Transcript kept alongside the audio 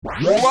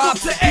Rob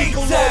to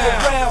people all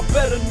around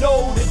better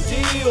know the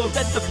deal,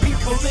 that the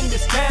people in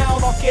this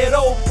town are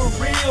ghetto for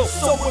real.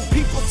 So when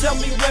people tell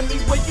me,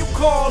 Remy, where you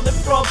callin'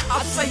 from,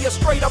 I say a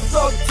straight up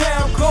thug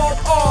town called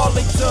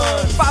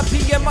Arlington. 5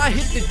 p.m. I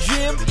hit the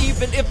gym,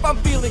 even if I'm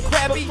feeling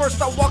crabby. But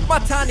first I walk my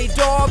tiny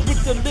dog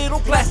with the little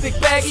plastic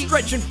baggie.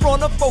 Stretch in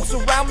front of folks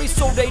around me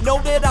so they know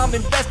that I'm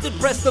invested.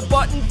 Press the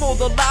button for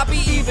the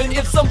lobby, even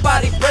if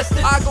somebody pressed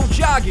it. I go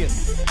jogging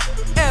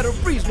at a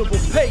reasonable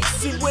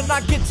pace, and when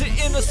I get to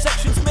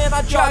intersections, man,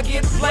 I jog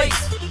in place.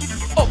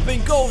 Up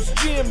and goes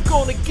Jim,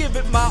 gonna give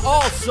it my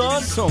all,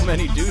 son. So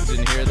many dudes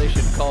in here, they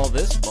should call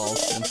this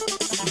Boston.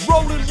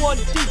 Rolling one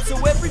deep so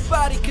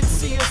everybody can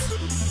see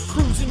us.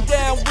 Cruising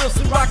down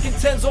Wilson, rocking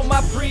 10s on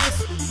my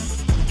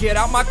Prius. Get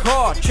out my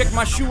car, check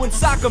my shoe and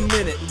sock a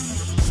minute.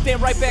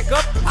 Stand right back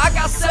up, I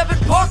got 7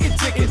 parking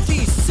tickets.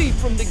 DC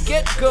from the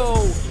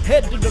get-go,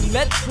 head to the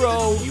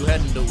metro. You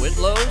heading to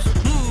Whitlow's?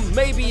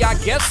 Maybe, I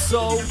guess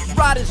so.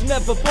 Riding's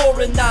never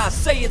boring, I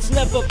say it's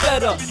never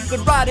better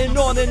than riding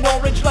on an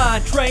orange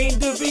line train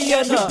to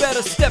Vienna. You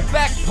better step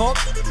back, punk,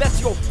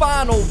 that's your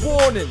final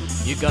warning.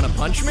 You gonna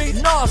punch me?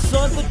 Nah,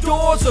 son, the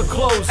doors are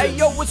closing. Hey,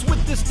 yo, what's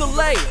with this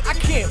delay? I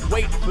can't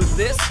wait for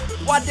this.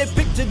 Why'd they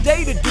pick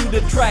today to do the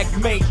track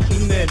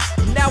maintenance?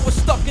 Now we're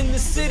stuck in the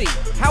city,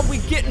 how we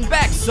getting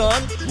back,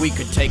 son? We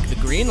could take the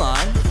Green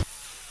Line.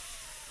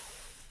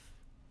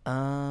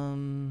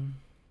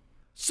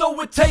 So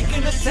we're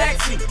taking a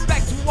taxi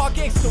back to our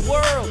gangster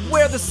world,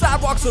 where the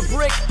sidewalks are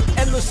brick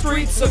and the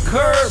streets are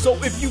curved. So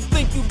if you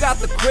think you got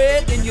the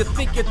cred and you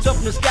think your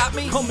toughness got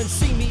me, come and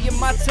see me in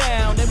my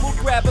town and we'll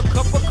grab a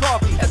cup of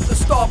coffee at the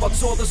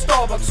Starbucks or the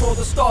Starbucks or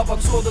the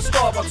Starbucks or the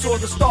Starbucks or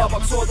the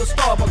Starbucks or the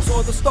Starbucks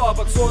or the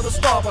Starbucks or the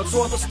Starbucks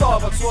or the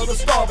Starbucks or the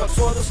Starbucks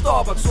or the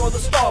Starbucks or the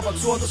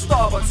Starbucks or the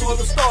Starbucks or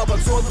the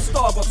Starbucks or the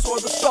Starbucks or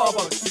the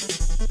Starbucks.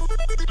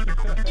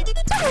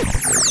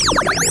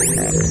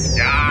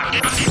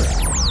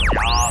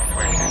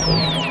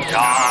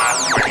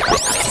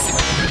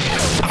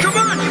 Come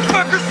on, you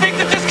fuckers think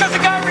that just because a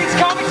guy reads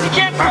comics he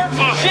can't start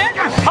some shit?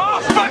 I'll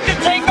fucking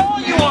take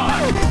all you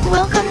want!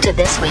 Welcome to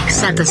this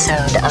week's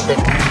episode of the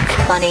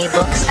Funny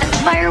Books and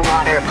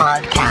Firewater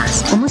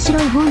Podcast. 面白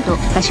い本と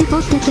歌手ポ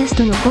ッドキャス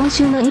トの今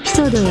週のエピ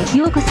ソードへ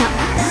ようこそ。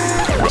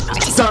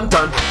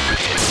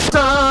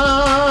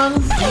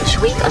Each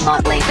week a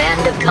motley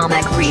band of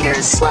comic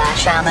readers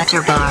 /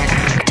 amateur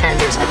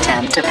bartenders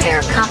attempt to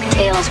pair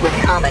cocktails with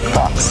comic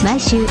books. 毎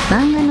週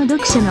漫画の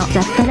読者の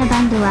雑多な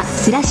バンドは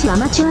スラッシュア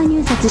マチュア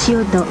入札し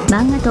ようと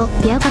漫画と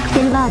ペアカク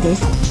テルバーで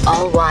す。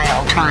 All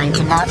while trying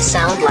to not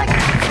sound like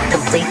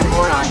complete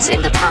morons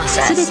in the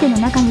process. すべての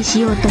中にし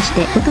ようとし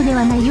て音で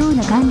はないよう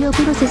な完了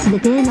プロセスで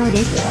低能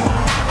です。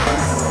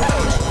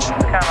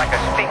 Kind of like a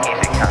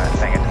speakeasy kind of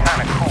thing. It's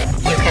kind of cool.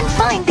 You can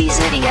find these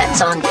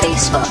idiots on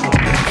Facebook,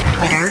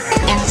 Twitter,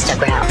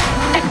 Instagram,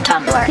 and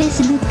Tumblr.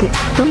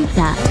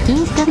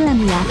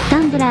 Facebook、Twitter、Instagram や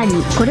Tumblr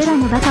にこれら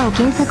のバカを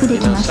検索で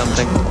きます。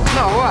 Something?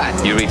 No,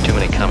 what? You read too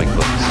many comic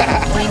books.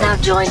 We now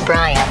join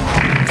Brian,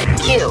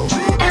 Q,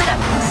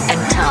 Adam, and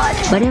Todd.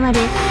 我々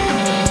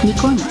ニ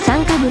コン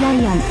参加ブラ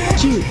イアン、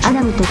Q、ア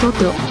ダムとト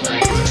ト。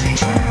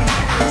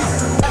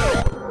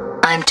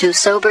 I'm too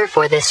sober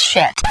for this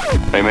shit.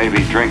 They may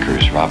be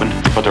drinkers, Robin,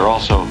 but they're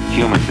also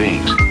human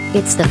beings.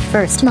 It's the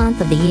first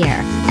month of the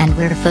year, and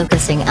we're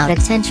focusing our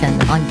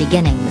attention on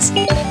beginnings.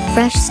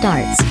 Fresh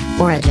starts,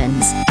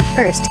 origins,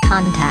 first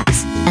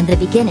contacts, and the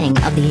beginning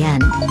of the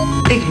end.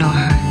 Ignore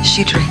her,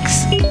 she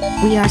drinks.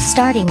 We are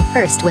starting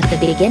first with the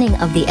beginning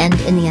of the end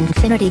in the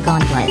Infinity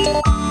Gauntlet.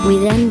 We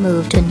then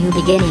move to new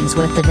beginnings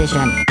with the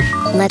Vision.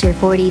 Letter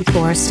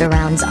 44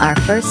 surrounds our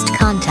first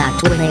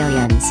contact with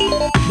aliens.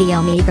 The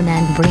Omega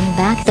Men bring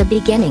back the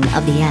beginning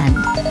of the end.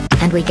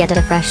 And we get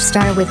a fresh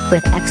start with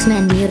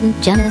X-Men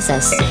Mutant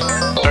Genesis.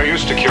 They're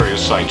used to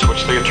curious sights,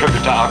 which they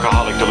attribute to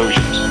alcoholic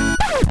delusions.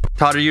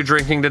 Todd, are you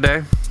drinking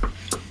today?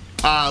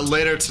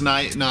 Later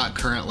tonight, not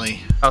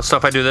currently. Oh, so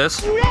if I do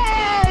this?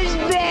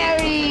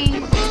 Raspberry!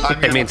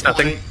 It means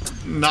nothing?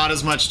 Not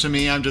as much to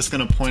me. I'm just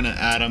gonna point at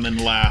Adam and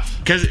laugh.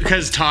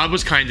 Because Todd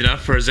was kind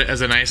enough for as a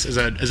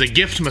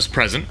giftmas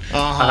present.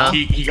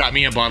 He got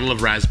me a bottle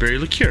of raspberry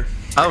liqueur.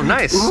 Oh,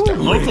 nice. Ooh,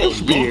 local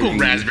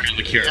raspberry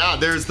liqueur. Yeah,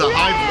 there's the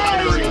high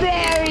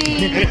raspberry.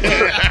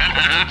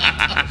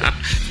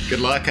 Good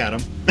luck,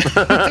 Adam.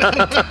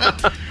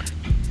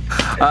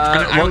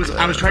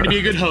 I was trying to be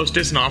a good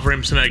hostess and offer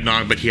him some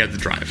eggnog, but he had to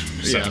drive.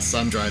 So. Yes,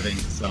 I'm driving.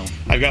 So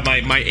I've got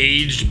my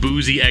aged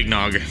boozy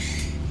eggnog.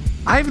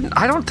 I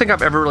don't think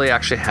I've ever really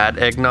actually had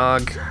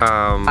eggnog.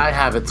 I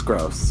have. It's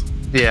gross.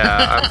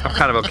 Yeah, I'm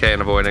kind of okay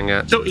in avoiding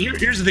it. So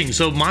here's the thing.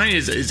 So mine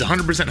is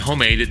 100%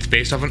 homemade. It's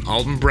based off an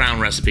Alton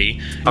Brown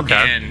recipe. Okay.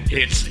 And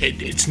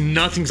it's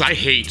nothing. I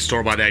hate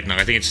store-bought eggnog.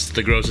 I think it's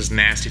the grossest,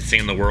 nastiest thing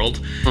in the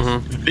world.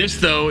 Mm-hmm. This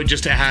though, it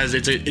just has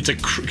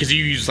because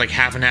you use like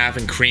half and half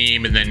and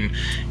cream, and then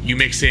you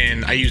mix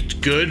in. I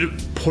used good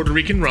Puerto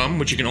Rican rum,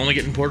 which you can only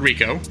get in Puerto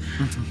Rico,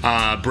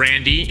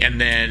 brandy, and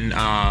then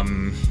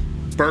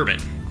bourbon.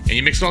 and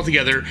you mix it all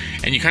together,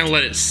 and you kind of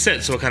let it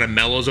sit so it kind of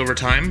mellows over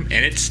time,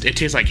 and it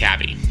tastes like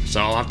cabbie.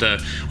 So I'll have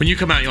to, when you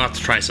come out, you'll have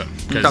to try some.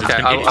 Because it's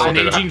been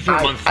aging for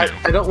a month now.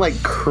 I don't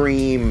like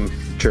cream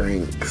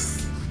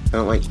drinks. I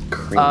don't like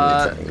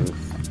creamy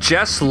things.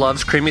 Jess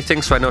loves creamy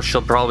things, so I know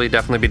she'll probably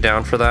definitely be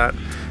down for that.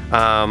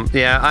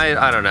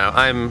 I don't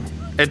know.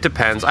 It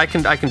depends. I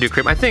can do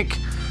cream. I think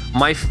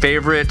my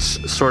favorite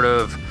sort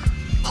of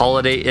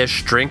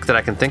holiday-ish drink that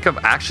I can think of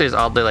actually is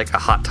oddly like a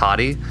hot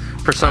toddy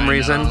for some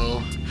reason.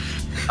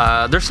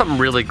 There's something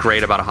really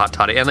great about a hot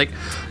toddy, and like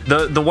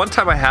the one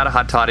time I had a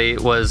hot toddy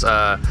was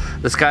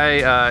this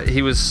guy.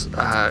 He was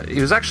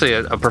actually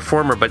a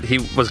performer, but he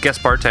was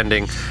guest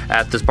bartending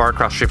at this bar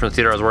across the street from the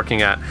theater I was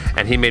working at,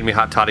 and he made me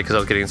hot toddy because I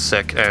was getting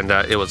sick, and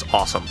it was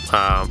awesome.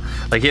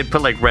 Like he had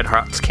put like Red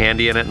Hot's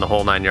candy in it and the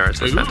whole 9 yards.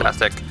 It was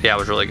fantastic. Yeah, it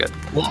was really good.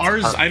 Well,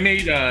 ours I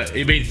made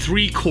it made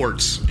 3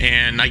 quarts,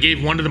 and I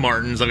gave one to the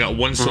Martins. I've got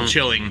one still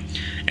chilling,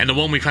 and the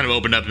one we kind of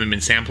opened up and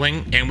been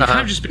sampling, and we kind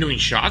of just been doing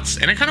shots,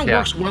 and it kind of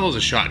works well as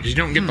a shot because you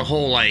don't get the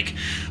whole like,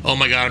 oh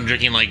my god, I'm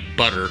drinking like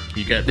butter.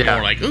 You get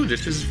more like, ooh,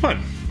 this is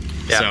fun.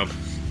 Yeah.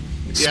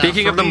 So,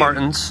 speaking of the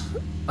Martins,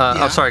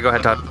 oh, sorry, go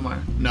ahead, Todd.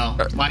 No,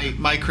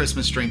 my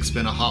Christmas drink's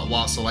been a hot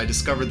wassail. I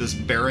discovered this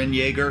Baron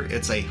Jaeger.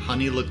 It's a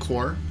honey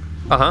liqueur.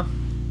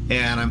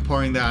 And I'm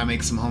pouring that. I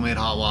make some homemade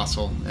hot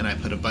wassail, and I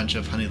put a bunch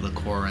of honey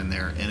liqueur in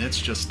there, and it's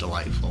just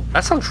delightful.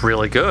 That sounds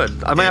really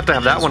good. I might have to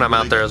have that when I'm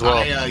out there as well.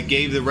 I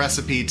gave the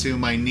recipe to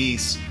my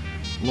niece,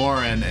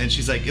 Lauren, and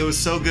she's like, it was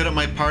so good at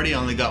my party, I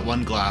only got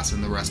 1 glass,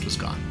 and the rest was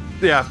gone.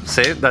 Yeah,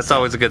 see? That's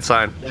always a good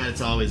sign.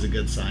 That's always a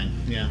good sign,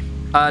 yeah.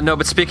 No,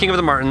 but speaking of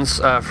the Martins,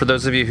 for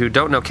those of you who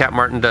don't know, Kat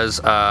Martin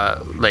does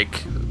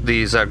like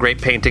these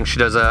great paintings. She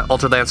does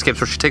altered landscapes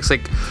where she takes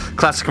like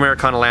classic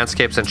Americana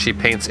landscapes and she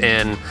paints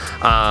in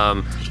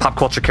pop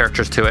culture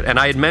characters to it. And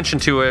I had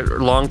mentioned to her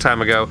a long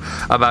time ago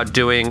about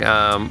doing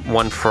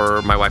one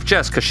for my wife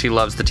Jess because she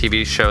loves the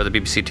TV show, the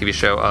BBC TV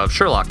show of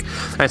Sherlock.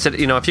 And I said,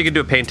 you know, if you could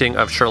do a painting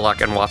of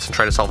Sherlock and Watson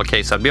trying to solve a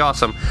case, that'd be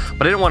awesome.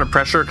 But I didn't want to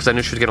pressure her because I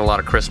knew she was getting a lot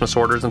of Christmas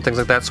orders and things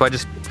like that. So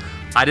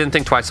I didn't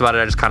think twice about it.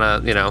 I just kind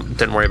of,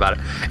 didn't worry about it.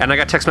 And I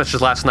got text messages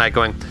last night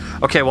going,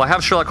 okay, well, I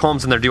have Sherlock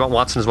Holmes in there. Do you want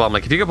Watson as well? I'm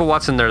like, if you could put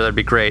Watson in there, that'd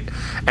be great.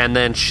 And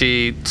then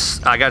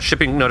I got a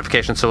shipping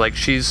notification, so like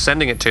she's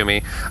sending it to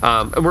me.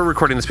 We're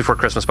recording this before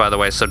Christmas, by the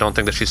way, so don't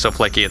think that she's so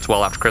flaky. It's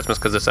well after Christmas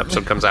because this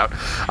episode comes out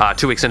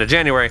 2 weeks into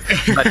January.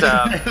 But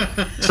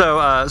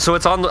so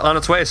it's on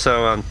its way.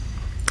 So.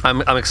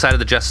 I'm excited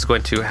that Jess is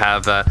going to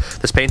have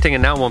this painting,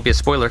 and now it won't be a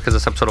spoiler because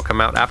this episode will come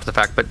out after the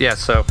fact. But yeah,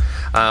 so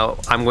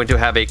I'm going to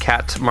have a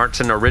Kat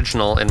Martin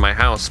original in my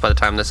house by the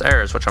time this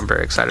airs, which I'm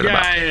very excited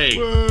about.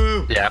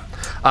 Woo!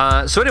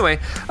 Yeah. So anyway,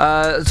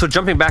 so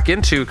jumping back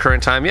into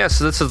current time,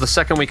 so this is the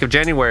second week of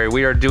January.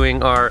 We are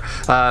doing our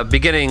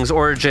beginnings,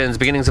 origins,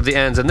 beginnings of the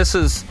ends, and this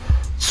is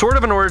sort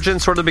of an origin,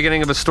 sort of the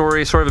beginning of a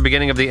story, sort of a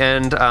beginning of the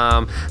end.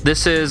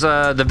 This is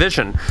The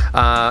Vision,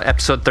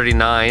 episode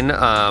 39.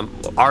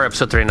 Our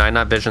episode 39,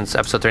 not Vision's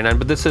episode 39.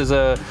 But this is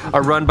a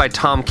run by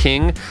Tom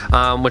King,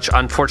 which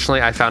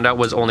unfortunately I found out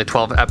was only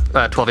 12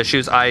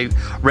 issues. I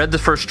read the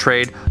first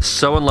trade,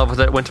 so in love with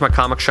it, went to my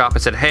comic shop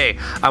and said, hey,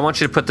 I want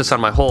you to put this on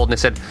my hold. And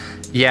they said,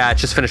 yeah, it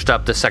just finished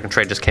up. The second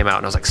trade just came out.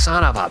 And I was like,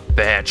 son of a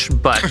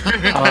bitch. But...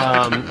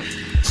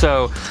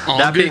 So all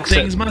that good being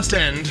things said, must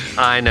end.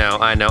 I know,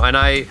 and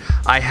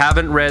I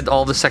haven't read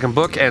all the second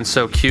book, and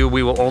so Q,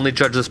 we will only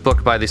judge this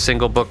book by the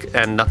single book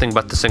and nothing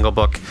but the single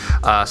book.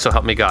 So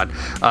help me God.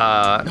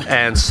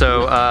 And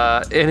so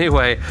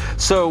anyway,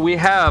 so we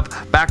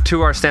have back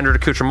to our standard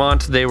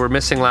accoutrement. They were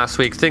missing last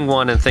week. Thing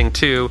 1 and Thing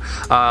 2.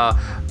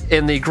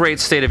 In the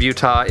great state of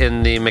Utah,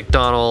 in the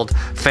McDonald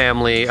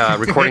family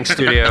recording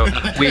studio,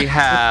 we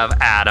have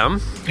Adam.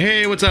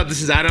 Hey, what's up?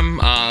 This is Adam.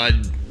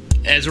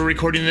 As we're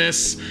recording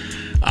this,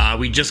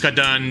 we just got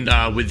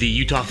done with the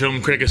Utah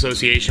Film Critic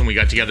Association. We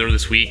got together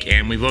this week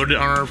and we voted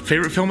on our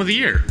favorite film of the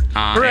year.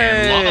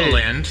 And La La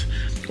Land,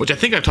 which I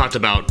think I've talked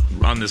about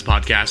on this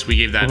podcast. We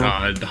gave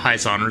that the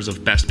highest honors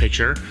of Best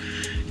Picture.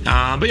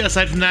 But yeah,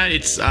 aside from that,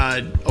 it's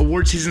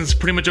award season's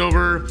pretty much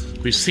over.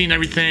 We've seen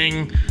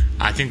everything.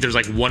 I think there's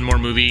like one more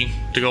movie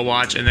to go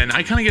watch, and then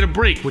I kind of get a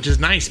break, which is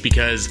nice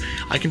because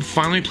I can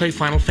finally play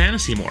Final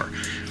Fantasy more.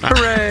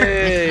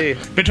 Hooray!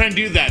 Been trying to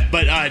do that,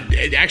 but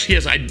actually,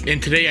 yes.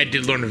 And today I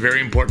did learn a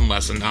very important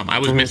lesson. I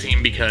was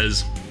missing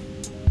because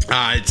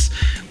it's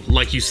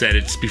like you said,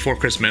 it's before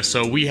Christmas,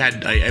 so we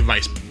had a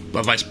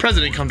vice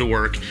president come to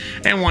work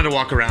and wanted to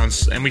walk around,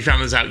 and we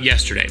found this out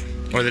yesterday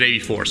or the day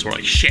before. So we're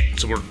like, shit.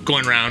 So we're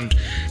going around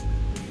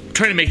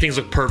trying to make things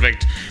look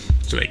perfect.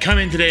 So they come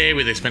in today,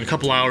 they spend a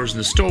couple hours in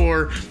the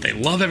store, they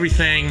love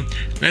everything,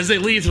 and as they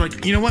leave, they're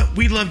like, you know what,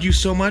 we loved you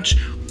so much,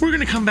 we're going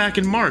to come back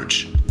in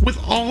March with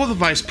all of the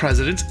vice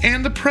presidents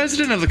and the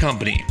president of the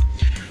company.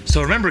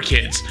 So remember,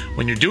 kids,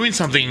 when you're doing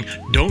something,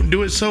 don't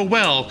do it so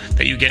well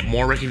that you get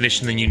more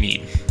recognition than you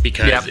need,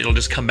 because it'll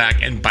just come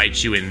back and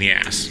bite you in the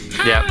ass.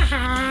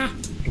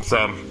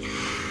 So...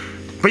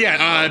 But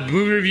yeah,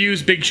 movie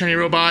reviews, Big Shiny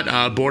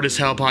Robot, Bored as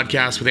Hell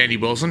podcast with Andy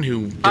Wilson,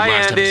 who did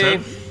last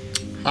episode.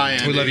 Hi,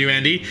 Andy. We love you,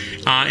 Andy.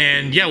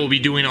 And yeah, we'll be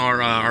doing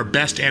our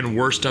best and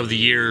worst of the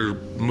year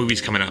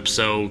movies coming up.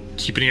 So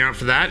keep an ear out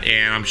for that.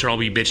 And I'm sure I'll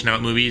be bitching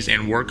out movies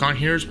and work on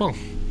here as well.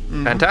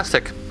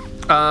 Fantastic.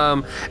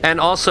 And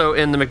also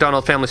in the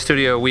McDonald Family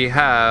Studio, we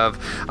have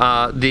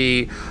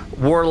the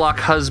warlock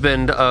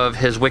husband of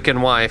his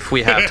Wiccan wife.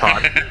 We have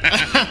Todd.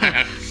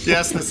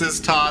 Yes, this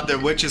is Todd. The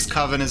witch's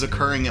coven is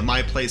occurring at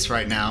my place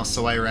right now,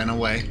 so I ran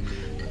away.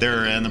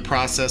 They're in the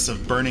process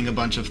of burning a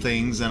bunch of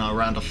things and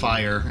around a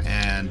fire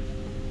and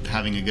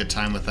having a good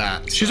time with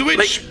that. She's a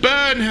witch.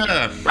 Burn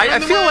her. I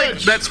feel like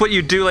that's what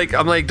you do. Like,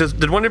 I'm like,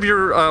 did one of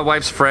your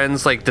wife's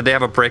friends, like, did they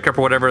have a breakup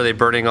or whatever? Are they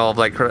burning all of,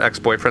 like, her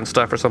ex-boyfriend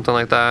stuff or something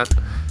like that?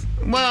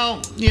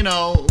 Well,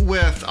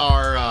 with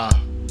our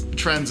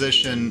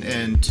transition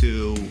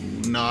into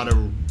not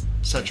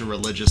such a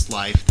religious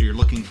life, you're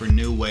looking for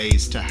new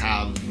ways to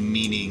have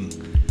meaning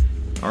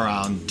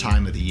around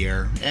time of the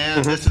year.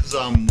 And this is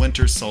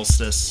winter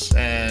solstice,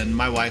 and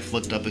my wife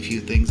looked up a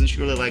few things, and she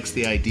really likes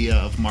the idea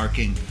of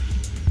marking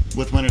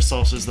with winter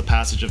solstice the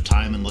passage of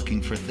time and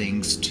looking for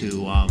things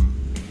to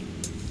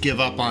give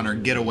up on or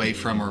get away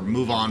from or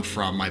move on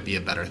from might be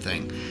a better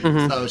thing.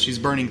 So she's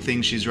burning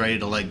things she's ready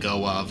to let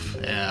go of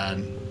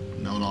and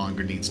no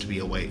longer needs to be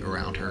a weight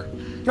around her.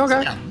 Okay. So,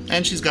 yeah.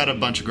 And she's got a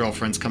bunch of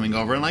girlfriends coming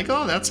over and like,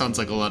 oh, that sounds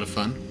like a lot of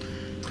fun.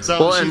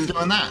 So she's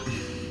doing that.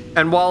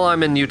 And while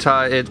I'm in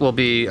Utah, it will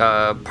be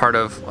part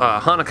of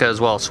Hanukkah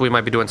as well. So we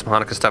might be doing some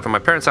Hanukkah stuff at my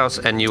parents' house,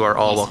 and you are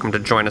all welcome to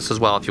join us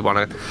as well if you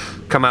want to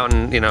come out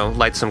and,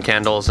 light some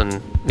candles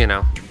and,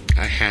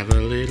 I have a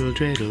little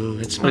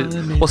dreidel. It's my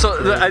well,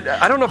 so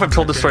I don't know if I've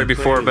told this story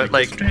before, but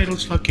like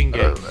dreidels fucking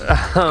good.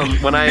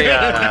 When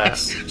I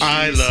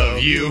I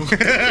love you.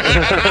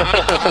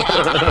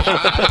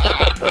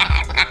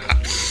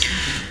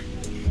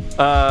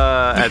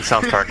 At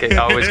South Park, it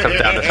always comes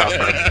down to South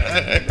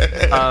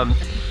Park.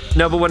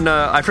 No, but when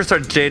I first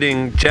started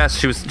dating Jess,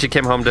 she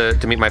came home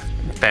to meet my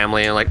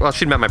family, and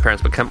she'd met my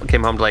parents, but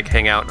came home to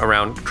hang out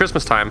around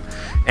Christmas time,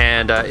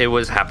 and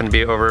it happened to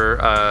be over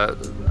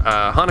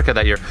Hanukkah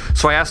that year.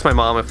 So I asked my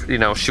mom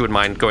if she would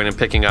mind going and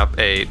picking up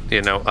a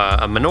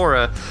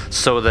menorah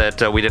so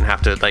that we didn't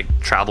have to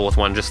travel with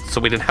one, just so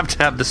we didn't have to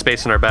have the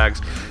space in our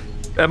bags.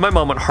 And my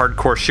mom went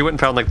hardcore. She went and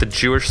found the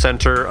Jewish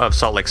Center of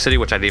Salt Lake City,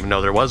 which I didn't even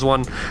know there was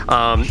one.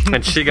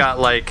 And she got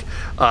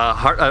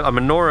a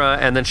menorah,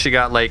 and then she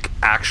got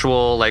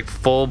actual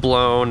full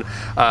blown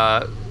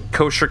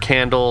kosher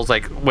candles.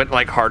 Went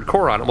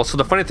hardcore on it. Well, so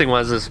the funny thing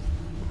is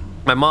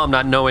my mom,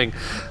 not knowing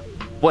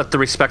what the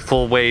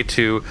respectful way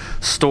to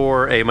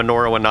store a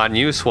menorah when not in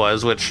use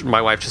was, which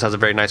my wife just has a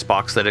very nice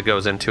box that it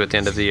goes into at the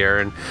end of the year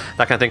and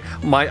that kind of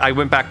thing. I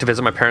went back to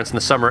visit my parents in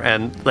the summer,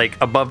 and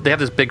above they have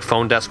this big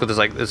phone desk with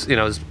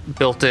this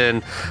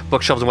built-in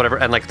bookshelves and whatever,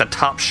 and the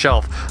top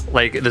shelf,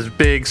 this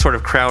big sort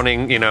of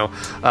crowning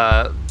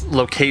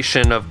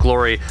location of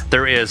glory,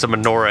 there is a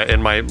menorah in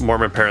my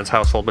Mormon parents'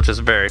 household, which is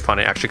very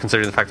funny actually,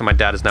 considering the fact that my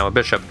dad is now a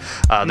bishop.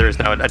 There is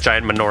now a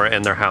giant menorah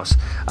in their house,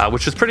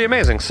 which is pretty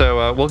amazing.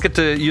 So we'll get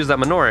to use that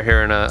menorah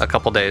here in a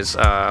couple days,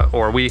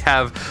 or we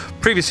have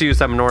previously used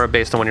that menorah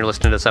based on when you're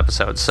listening to this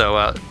episode.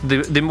 So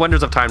the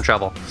wonders of time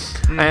travel.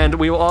 And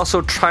we will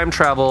also time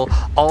travel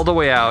all the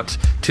way out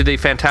to the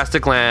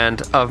fantastic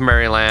land of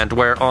Maryland,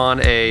 where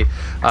on a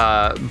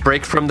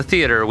break from the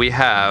theater we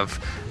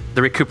have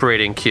the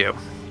recuperating queue.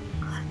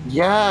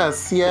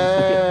 Yes,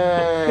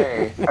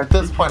 yay! At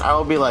this point, I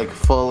will be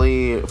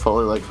fully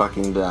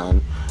fucking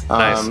done.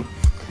 Nice.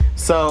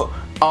 So,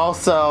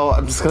 also,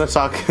 I'm just gonna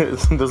talk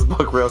this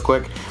book real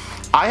quick.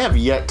 I have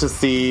yet to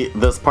see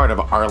this part of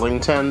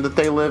Arlington that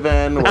they live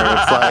in,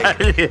 where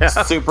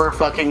it's super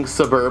fucking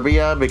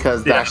suburbia,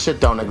 because that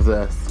shit don't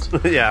exist.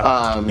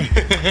 Yeah.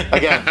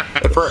 Again,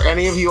 for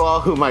any of you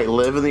all who might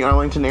live in the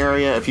Arlington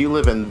area, if you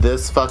live in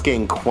this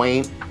fucking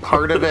quaint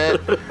part of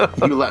it,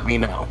 you let me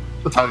know.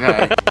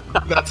 Okay.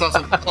 That's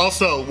awesome.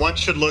 Also, one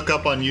should look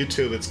up on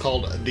YouTube. It's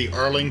called the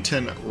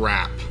Arlington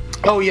Rap.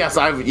 Oh yes,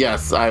 I've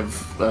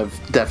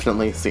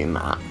definitely seen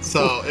that.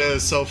 So it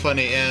was so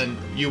funny, and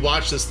you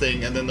watch this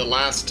thing, and then the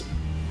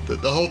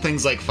whole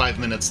thing's 5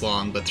 minutes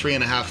long, but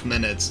 3.5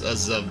 minutes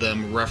is of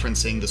them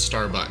referencing the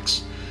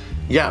Starbucks.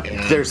 Yeah,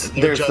 and there's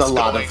a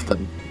lot of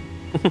them.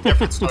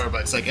 Different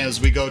Starbucks, as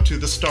we go to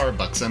the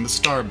Starbucks and the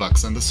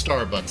Starbucks and the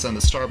Starbucks and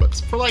the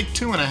Starbucks for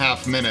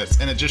 2.5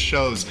 minutes, and it just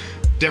shows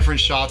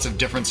different shots of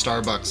different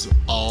Starbucks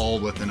all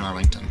within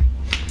Arlington.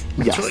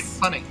 It's really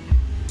funny.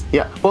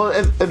 Yeah, well,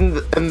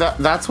 and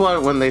that's why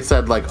when they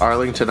said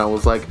Arlington, I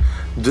was like,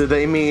 do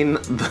they mean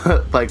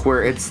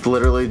where it's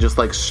literally just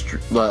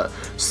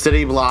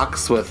city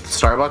blocks with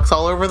Starbucks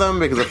all over them?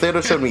 Because if they'd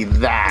have showed me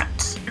that,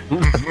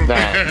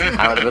 then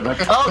I would have been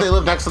oh, they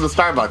live next to the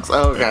Starbucks.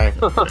 Oh, okay.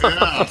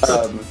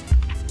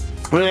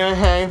 But anyway,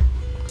 hey,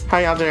 how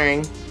y'all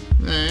doing?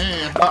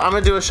 I'm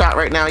gonna do a shot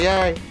right now.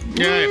 Yay!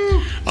 Yay!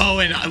 Oh,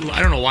 and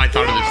I don't know why I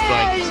thought of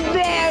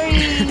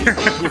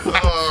this,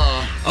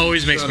 but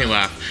always makes me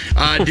laugh.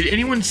 Did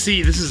anyone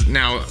see? This is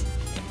now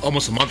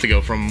almost a month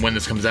ago from when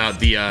this comes out.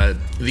 The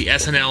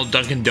SNL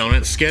Dunkin'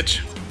 Donuts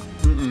sketch.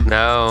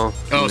 No.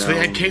 Oh, so they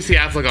had Casey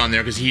Affleck on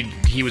there because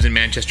he was in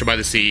Manchester by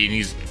the Sea, and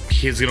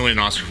he's gonna win an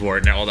Oscar for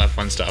it and all that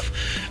fun stuff.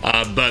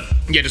 But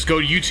yeah, just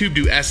go to YouTube,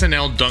 do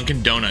SNL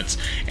Dunkin' Donuts,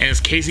 and it's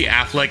Casey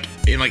Affleck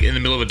in the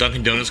middle of a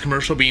Dunkin' Donuts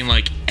commercial, being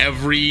like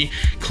every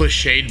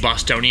cliched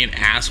Bostonian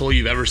asshole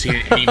you've ever seen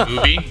in any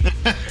movie.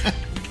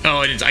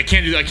 Oh, and I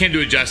can't do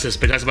it justice,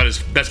 but that's about his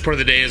best part of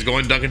the day is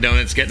going to Dunkin'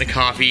 Donuts, getting a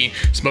coffee,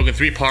 smoking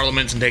 3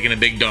 Parliaments, and taking a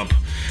big dump.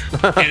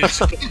 And it's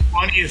the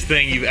funniest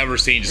thing you've ever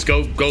seen. Just go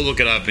look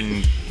it up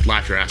and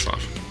laugh your ass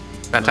off.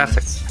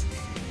 Fantastic.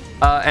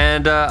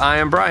 And I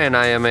am Brian.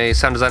 I am a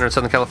sound designer in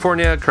Southern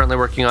California, currently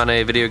working on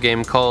a video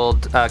game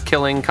called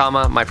Killing,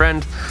 My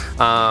Friend,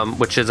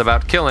 which is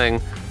about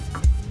killing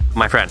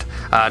my friend.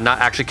 Not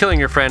actually killing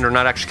your friend, or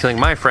not actually killing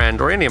my friend,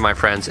 or any of my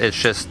friends.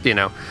 It's just,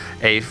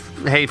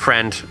 hey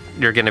friend,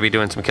 you're going to be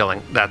doing some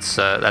killing. That's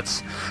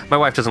my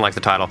wife doesn't like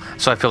the title,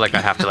 so I feel like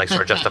I have to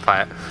sort of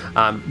justify it.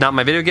 Not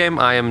my video game.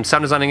 I am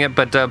sound designing it,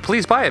 but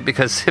please buy it,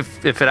 because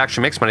if it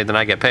actually makes money, then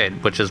I get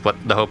paid, which is what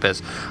the hope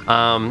is.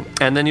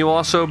 And then you'll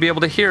also be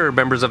able to hear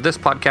members of this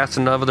podcast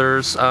and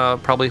others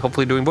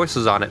hopefully doing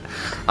voices on it.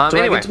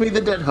 Anyway, I get to be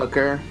the dead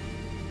hooker?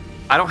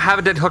 I don't have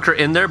a dead hooker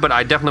in there, but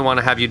I definitely want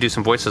to have you do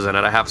some voices in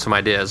it. I have some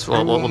ideas.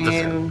 I'll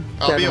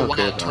be a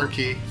wild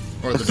turkey.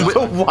 Or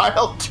the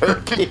wild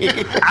turkey.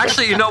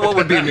 Actually, you know what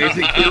would be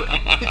amazing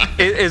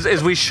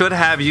is we should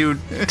have you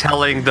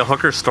telling the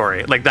hooker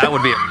story. That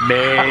would be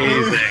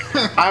amazing.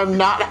 I'm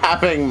not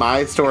having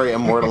my story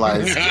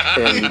immortalized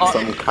in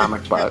some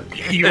comic book.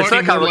 It's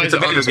not comic, it's a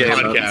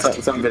video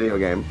game. Some video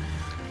game.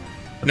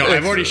 No,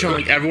 I've already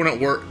shown everyone at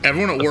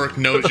work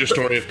knows your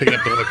story of picking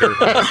up the hooker.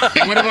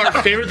 And one of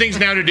our favorite things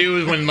now to do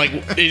is when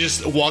they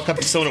just walk up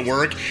to someone at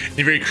work and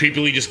they very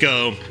creepily just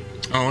go,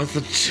 "Oh, it's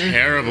a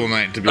terrible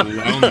night to be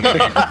lonely." And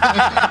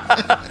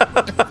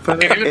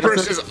the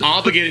person is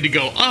obligated to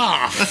go,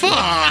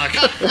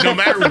 fuck. No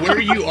matter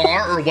where you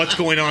are or what's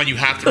going on, you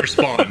have to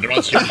respond, or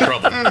else you're in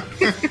trouble.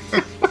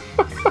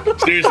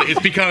 Seriously,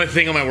 it's become a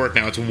thing on my work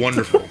now. It's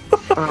wonderful.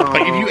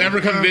 If you ever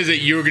come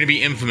visit, you're going to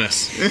be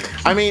infamous.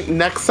 I mean,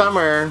 next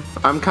summer,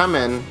 I'm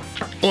coming.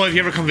 Well, if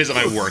you ever come visit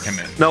my work, I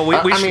mean. No,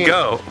 we should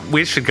go.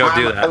 We should go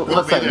do that.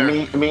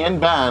 Listen, me and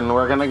Ben,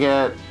 we're gonna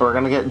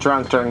get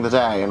drunk during the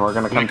day, and we're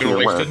gonna come to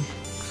your work.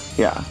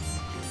 Yeah.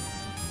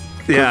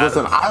 Yeah.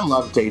 Listen, I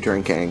love day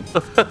drinking.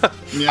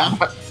 Yeah.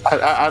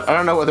 I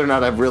don't know whether or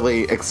not I've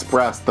really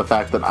expressed the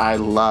fact that I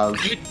love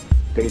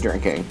day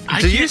drinking.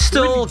 Do you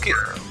still get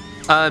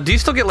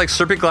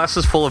Slurpee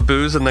glasses full of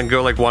booze and then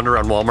go wander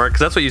around Walmart?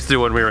 Because that's what you used to do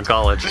when we were in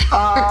college.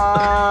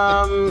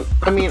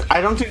 I mean, I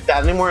don't do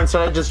that anymore.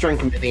 Instead, I just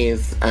drink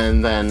minis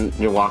and then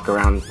you walk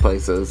around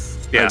places.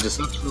 Yeah, that's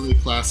really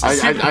classic.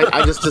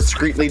 I just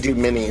discreetly do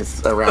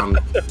minis around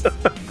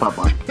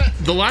public.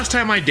 The last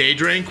time I day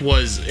drank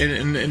was,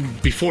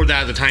 and before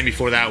that, the time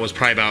before that was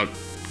probably about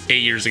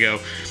 8 years ago,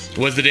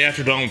 was the day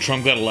after Donald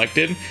Trump got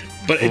elected.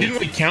 But it didn't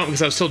really count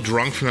because I was still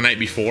drunk from the night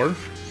before.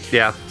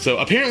 Yeah. So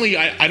apparently,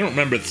 I don't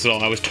remember this at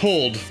all. I was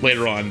told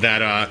later on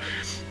that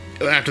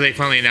after they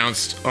finally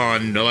announced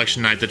on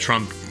election night that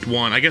Trump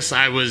won, I guess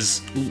I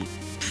was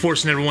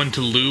forcing everyone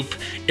to loop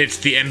 "It's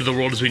the end of the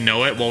world as we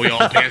know it" while we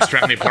all danced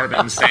around the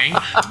apartment and sang.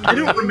 I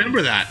don't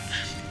remember that.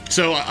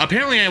 So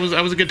apparently, I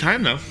was a good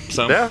time though.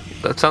 So yeah,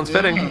 that sounds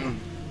fitting.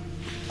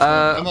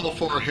 I'm all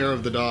for hair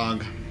of the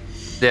dog.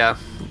 Yeah.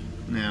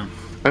 Yeah.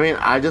 I mean,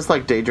 I just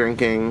like day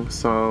drinking,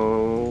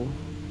 so.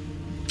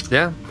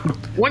 Yeah.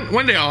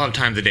 One day I'll have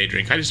time to day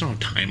drink. I just don't have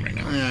time right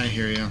now. Yeah, I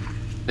hear you.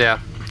 Yeah.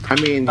 I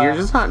mean, you're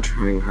just not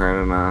trying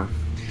hard enough.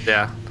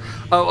 Yeah.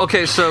 Oh,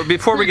 okay. So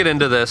before we get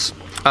into this,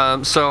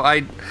 so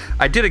I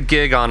did a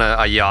gig on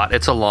a yacht.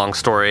 It's a long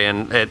story,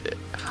 and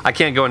I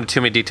can't go into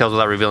too many details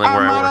without revealing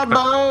where I work. I'm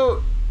on a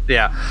boat.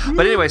 Yeah,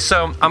 but anyway,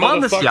 so I'm on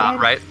this yacht,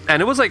 right?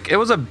 And it was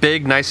a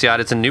big, nice yacht.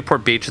 It's in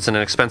Newport Beach. It's in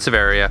an expensive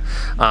area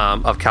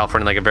of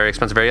California, a very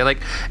expensive area.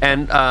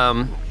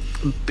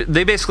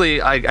 They basically,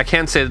 I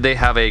can say that they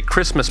have a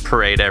Christmas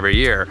parade every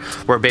year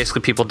where basically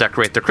people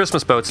decorate their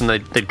Christmas boats and they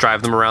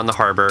drive them around the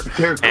harbor.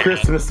 They're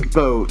Christmas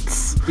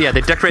boats. Yeah,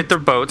 they decorate their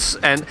boats.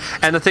 And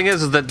the thing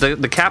is that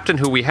the captain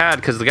who we had,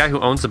 because the guy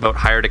who owns the boat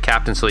hired a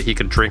captain so that he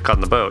could drink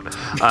on the boat.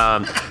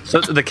 So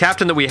the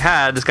captain that we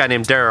had, this guy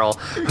named Daryl,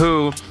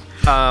 who...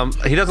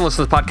 he doesn't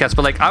listen to the podcast,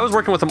 but I was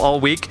working with him all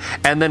week,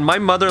 and then my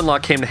mother-in-law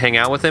came to hang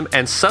out with him,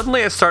 and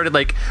suddenly I started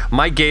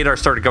my gaydar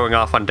started going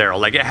off on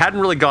Daryl. It hadn't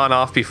really gone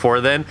off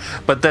before then,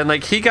 but then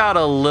he got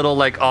a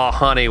little oh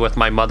honey with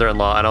my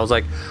mother-in-law, and I was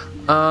like,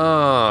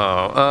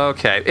 oh,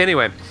 okay.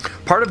 Anyway,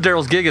 part of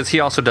Daryl's gig is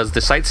he also does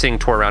the sightseeing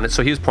tour around it,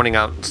 so he was pointing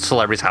out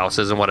celebrities'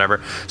 houses and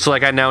whatever. So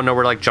I now know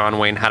where John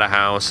Wayne had a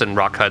house and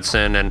Rock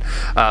Hudson and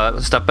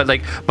stuff.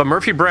 But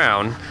Murphy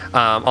Brown,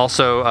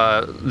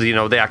 also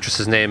the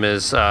actress's name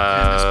is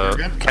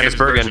Candice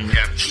Bergen.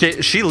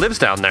 Yeah. She lives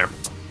down there.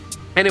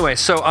 Anyway,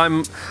 so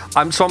I'm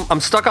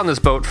stuck on this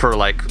boat for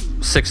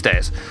 6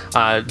 days,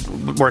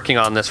 working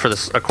on this for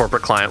a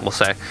corporate client, we'll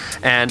say.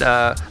 And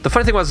the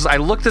funny thing was, I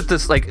looked at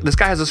this this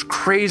guy has this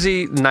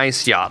crazy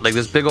nice yacht,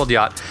 this big old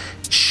yacht,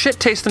 shit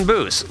tasting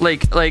booze. I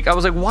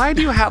was like, why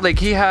do you have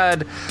he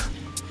had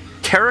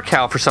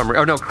Caracal for some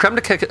reason. Oh no, creme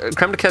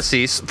de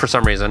cassis for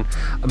some reason,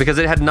 because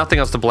it had nothing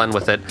else to blend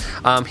with it.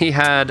 He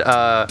had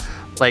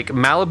like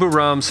Malibu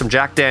rum, some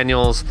Jack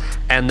Daniels,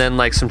 and then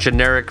like some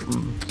generic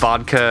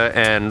vodka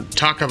and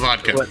Taka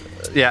vodka.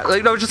 Yeah,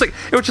 like no, it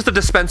was just a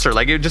dispenser.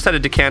 Like it just had a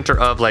decanter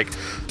of like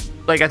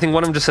I think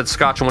one of them just said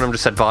scotch and one of them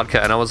just said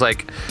vodka, and I was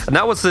like, and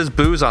that was this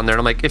booze on there,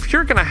 and I'm like, if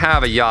you're gonna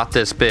have a yacht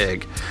this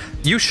big,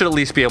 you should at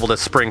least be able to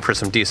spring for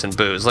some decent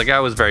booze. Like I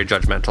was very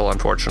judgmental,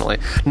 unfortunately.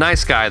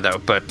 Nice guy though,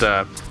 but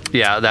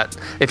yeah, that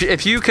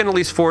if you can at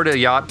least afford a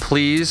yacht,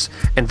 please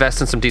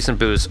invest in some decent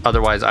booze.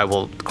 Otherwise, I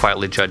will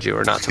quietly judge you,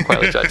 or not so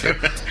quietly judge you.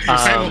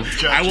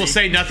 I will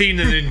say nothing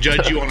and then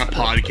judge you on a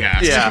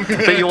podcast. Yeah,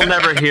 but you will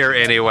never hear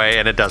anyway,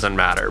 and it doesn't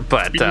matter.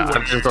 But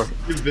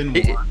you've been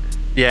warned.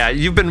 Yeah,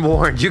 you've been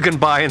warned. You can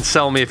buy and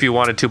sell me if you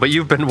wanted to, but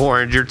you've been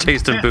warned. Your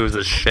taste in booze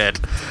is shit.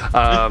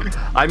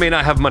 I may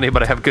not have money,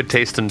 but I have good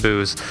taste in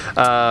booze.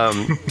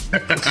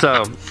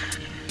 So,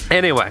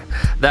 anyway,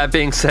 that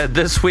being said,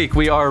 this week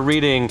we are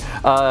reading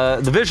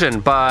The Vision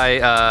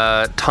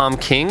by Tom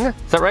King.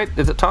 Is that right?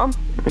 Is it Tom?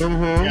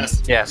 Mm-hmm.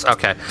 Yes. Yes,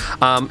 okay.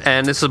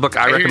 And this is a book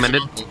I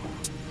recommended.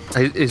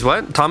 He's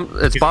what? Tom?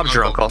 It's Bob's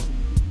your uncle.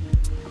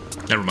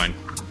 Never mind.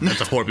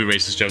 That's a horribly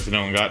racist joke that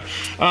no one got.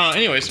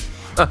 Anyways.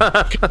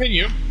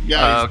 Continue.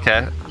 Yeah.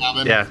 Okay.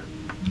 Yeah.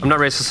 I'm not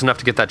racist enough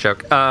to get that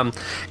joke.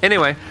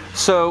 Anyway,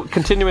 so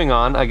continuing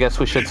on, I guess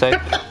we should say.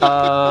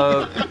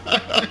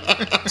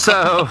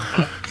 So.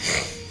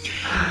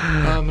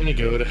 I'm gonna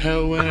go to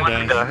hell when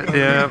I die.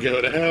 Yeah.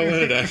 Go to hell when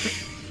I die.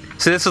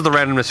 See, this is the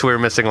randomness we were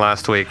missing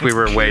last week. We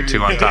were way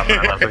too on top of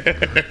that last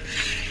week.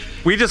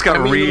 We just got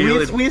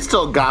really. We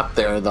still got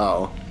there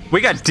though. We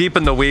got deep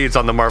in the weeds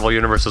on the Marvel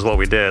Universe is what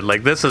we did.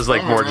 Like, this is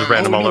like more just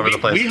random all over the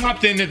place. We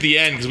hopped in at the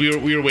end because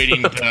we were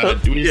waiting.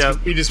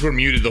 We just were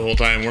muted the whole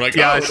time. We're like,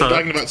 we're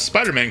talking about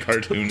Spider-Man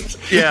cartoons.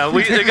 Yeah,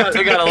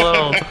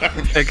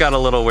 it got a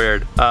little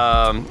weird.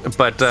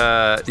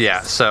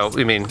 Yeah. So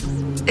I mean,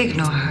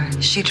 ignore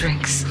her. She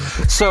drinks.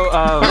 So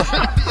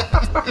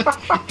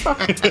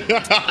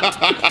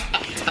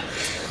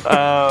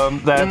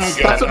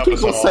that's what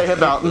people say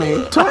about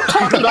me. Don't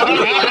talk about me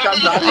like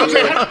I'm not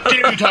here. How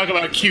dare you talk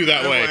about Q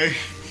that way?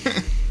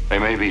 They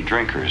may be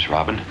drinkers,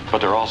 Robin, but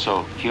they're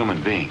also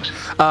human beings.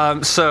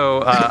 Yes,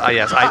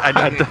 I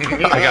got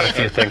a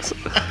few things.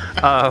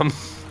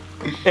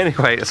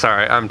 Anyway,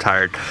 sorry, I'm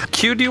tired.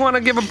 Q, do you want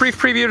to give a brief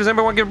preview? Does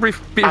anybody want to give a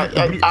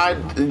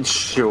brief?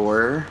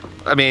 Sure.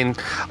 I mean,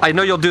 I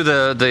know you'll do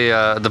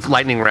the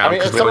lightning round. I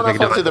mean, if someone else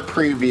wants to do the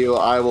preview,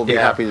 I will be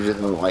happy to do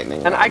the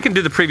lightning round. And I can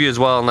do the preview as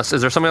well, unless...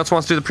 Is there somebody else who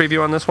wants to do the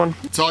preview on this one?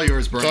 It's all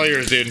yours, bro. It's all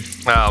yours, dude.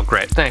 Oh,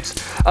 great. Thanks.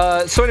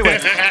 So anyway,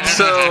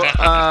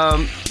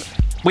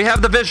 we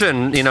have the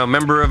Vision,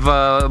 member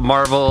of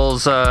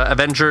Marvel's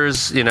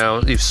Avengers.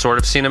 You've sort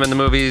of seen him in the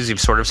movies. You've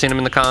sort of seen him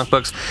in the comic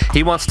books.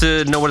 He wants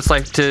to know what it's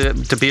like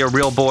to be a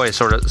real boy,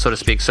 so to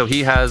speak. So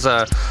he has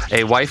a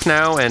wife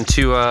now and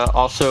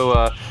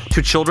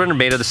two children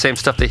made of the same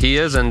stuff that he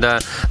is, and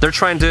they're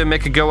trying to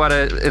make a go at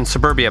it in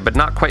suburbia, but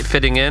not quite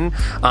fitting in.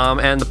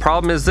 And the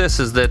problem is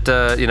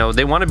that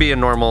they want to be a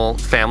normal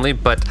family,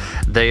 but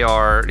they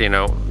are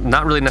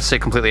not really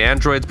necessarily completely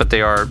androids, but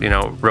they are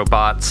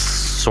robots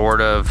sort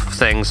of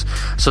things.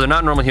 So they're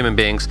not normal human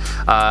beings.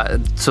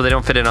 So they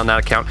don't fit in on that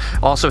account.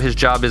 Also, his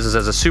job is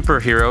as a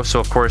superhero, so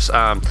of course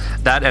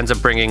that ends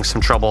up bringing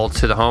some trouble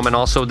to the home. And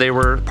also, they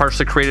were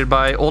partially created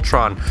by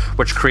Ultron,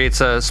 which creates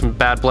some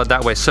bad blood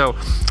that way. So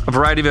a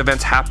variety of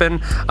events happen.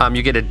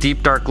 You get a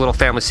deep, dark little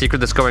family secret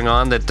that's going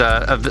on that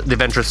the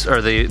Avengers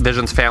or the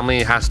Vision's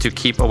family has to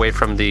keep away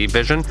from the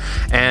Vision,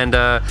 and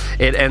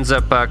it ends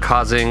up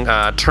causing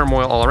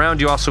turmoil all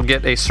around. You also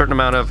get a certain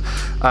amount of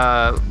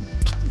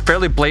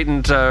fairly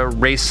blatant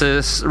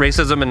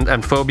racism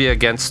and phobia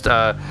against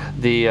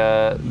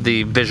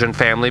the Vision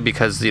family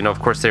because of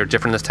course they're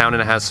different in this town,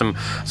 and it has some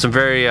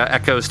very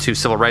echoes to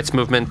civil rights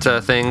movement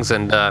things,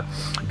 and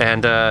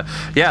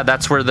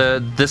that's where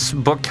this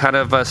book kind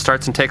of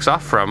starts and takes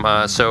off from.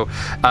 I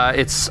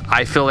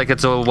feel like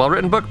it's a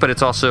well-written book, but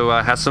it's also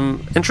has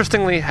some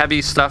interestingly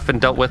heavy stuff and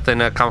dealt with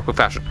in a comic book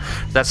fashion.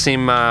 Does that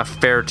seem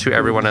fair to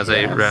everyone as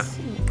a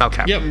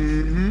okay? Yep.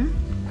 Mm-hmm.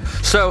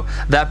 So,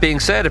 that being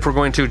said, if we're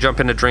going to jump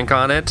in and drink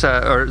on it,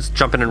 or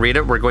jump in and read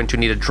it, we're going to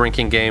need a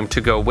drinking game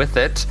to go with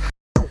it.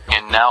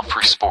 And now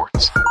for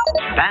sports.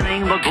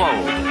 Spanning the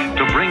globe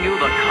to bring you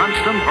the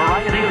constant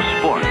variety of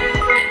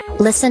sport.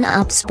 Listen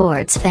up,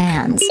 sports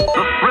fans.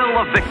 The thrill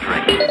of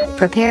victory.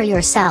 Prepare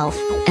yourself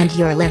and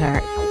your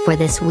liver for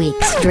this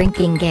week's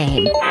drinking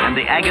game. And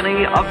the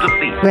agony of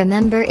defeat.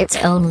 Remember, it's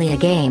only a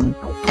game,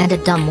 and a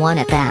dumb one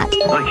at that.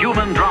 The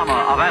human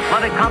drama of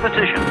athletic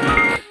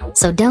competition.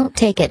 So don't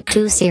take it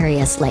too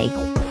seriously.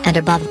 And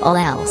above all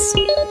else,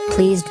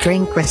 please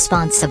drink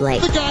responsibly.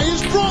 The guy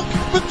is drunk,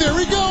 but there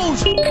he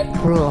goes!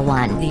 Rule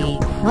 1.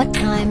 What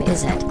time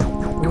is it?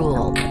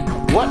 Rule.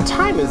 What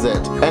time is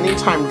it?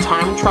 Anytime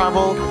time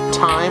travel,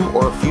 time,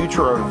 or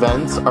future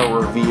events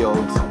are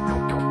revealed,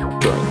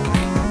 drink.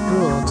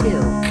 Rule 2.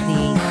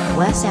 The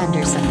Wes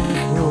Anderson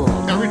rule.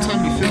 Every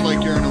time you feel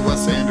like you're in a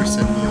Wes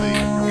Anderson movie,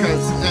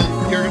 because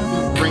you're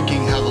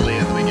drinking heavily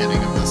in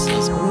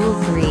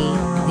Rule 3,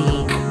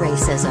 the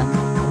racism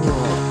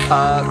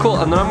rule. Cool.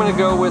 And then I'm going to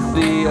go with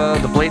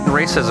the blatant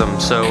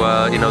racism. So,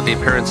 the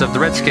appearance of the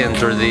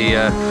Redskins or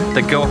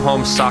the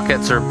go-home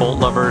sockets or bolt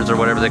lovers or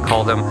whatever they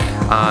call them.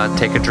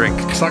 Take a drink.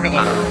 Socket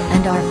lover.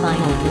 And our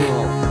final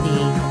rule,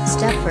 the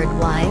Stepford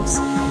Wives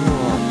rule.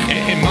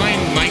 And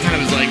mine kind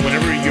of is like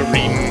whenever you're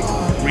reading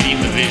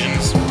the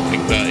visions, like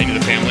into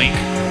the family,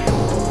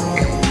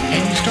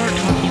 and you start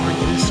talking like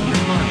this in your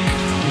mind,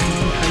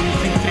 how do you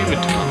think they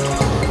would talk?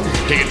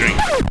 Take a drink.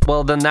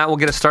 Well, then that will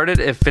get us started.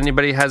 If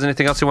anybody has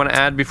anything else you want to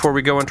add before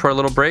we go into our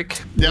little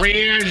break?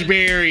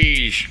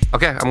 Raspberries.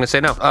 Okay, I'm going to say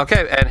no.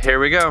 Okay, and here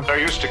we go. They're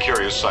used to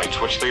curious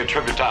sights, which they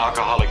attribute to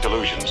alcoholic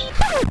delusions.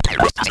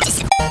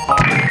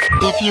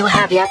 If you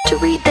have yet to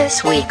read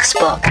this week's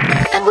book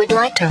and would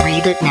like to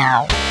read it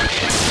now,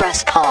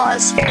 press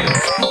pause.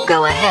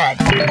 Go ahead.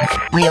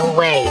 We'll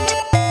wait.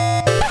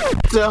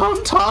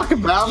 Don't talk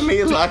about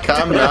me like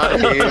I'm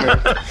not here.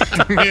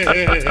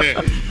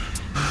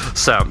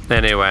 So,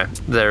 anyway,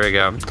 there we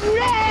go.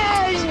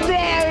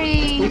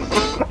 Raspberry!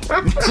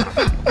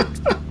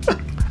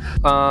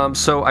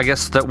 So I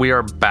guess that we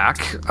are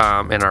back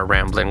in our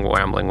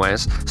rambling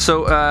ways.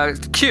 So,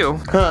 Q.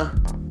 Huh?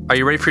 Are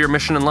you ready for your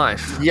mission in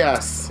life?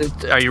 Yes.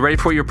 Are you ready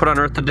for what you're put on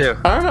Earth to do?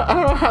 I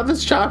don't know how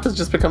this job has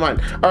just become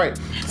mine. All right.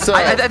 So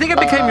I think it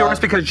became yours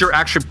because you're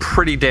actually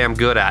pretty damn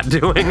good at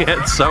doing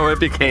it. So it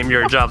became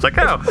your job. It's like,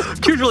 oh,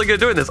 Q's really good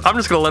at doing this. I'm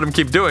just going to let him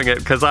keep doing it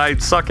because I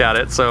suck at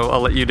it. So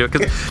I'll let you do it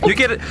because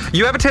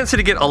you have a tendency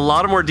to get a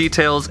lot of more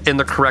details in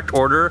the correct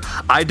order.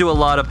 I do a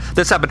lot of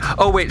this happened.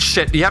 Oh wait,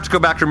 shit. You have to go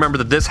back to remember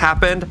that this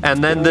happened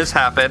and then this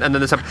happened and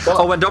then this happened.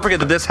 Oh, and don't forget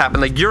that this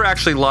happened. Like you're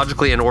actually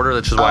logically in order,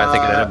 which is why I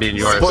think it ended up being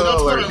yours. Spoiler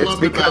alert. It's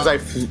because I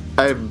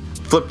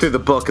flip through the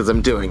book as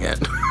I'm doing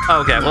it.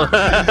 Okay, well.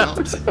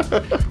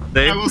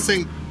 I will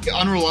say, the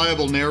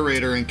unreliable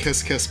narrator in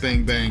Kiss Kiss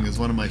Bang Bang is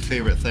one of my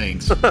favorite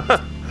things.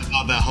 About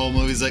that whole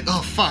movie's like,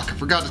 oh fuck, I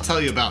forgot to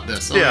tell you about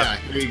this. Oh yeah,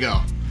 here you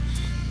go.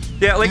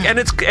 Yeah, and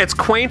it's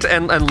quaint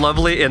and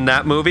lovely in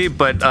that movie,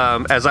 but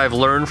as I've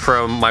learned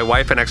from my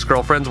wife and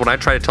ex-girlfriends, when I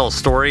try to tell a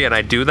story and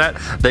I do that,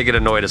 they get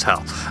annoyed as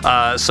hell.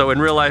 So in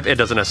real life, it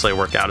doesn't necessarily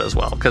work out as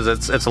well, because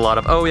it's a lot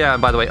of, oh yeah,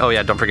 and by the way, oh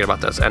yeah, don't forget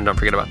about this, and don't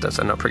forget about this,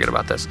 and don't forget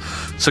about this.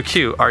 So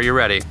Q, are you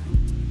ready?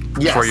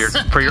 Yes.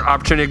 For your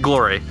opportunity of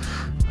glory.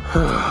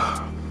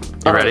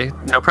 You ready?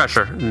 No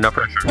pressure.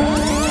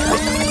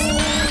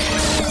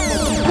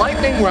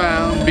 Lightning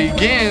round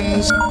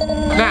begins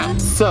now.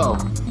 So,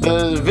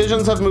 the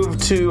Visions have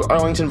moved to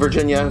Arlington,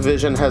 Virginia.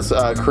 Vision has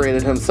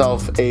created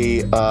himself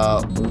a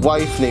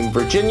wife named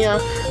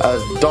Virginia, a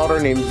daughter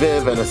named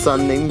Viv, and a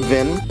son named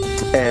Vin.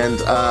 And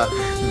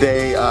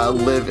they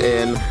live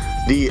in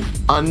the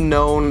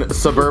unknown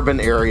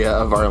suburban area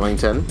of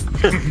Arlington.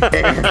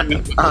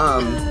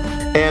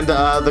 And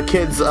the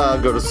kids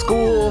go to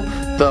school.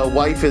 The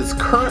wife is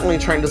currently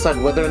trying to decide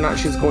whether or not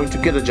she's going to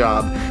get a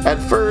job. At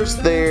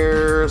first,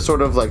 they're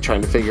sort of like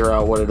trying to figure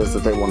out what it is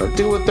that they want to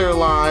do with their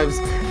lives.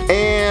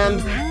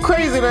 And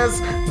craziness,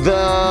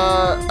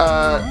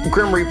 the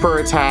Grim Reaper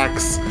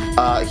attacks.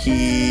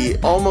 He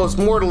almost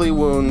mortally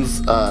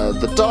wounds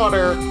the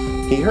daughter.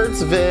 He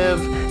hurts Viv,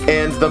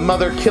 and the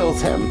mother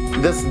kills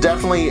him. This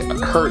definitely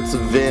hurts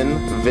Vin.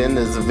 Vin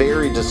is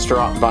very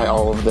distraught by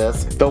all of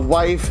this. The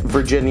wife,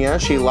 Virginia,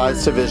 she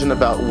lies to Vision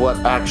about what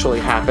actually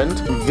happened.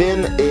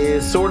 Vin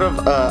is sort of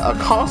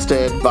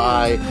accosted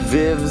by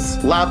Viv's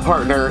lab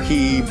partner.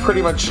 He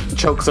pretty much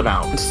chokes him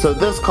out. So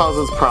this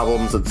causes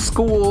problems at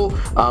school.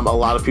 A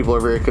lot of people are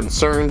very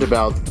concerned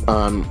about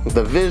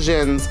the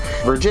Visions.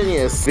 Virginia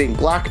is being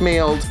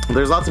blackmailed.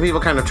 There's lots of people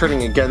kind of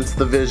turning against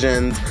the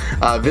Visions.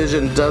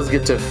 Vision does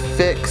get to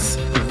fix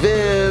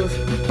Viv,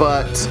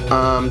 but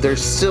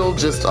there's still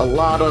just a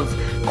lot of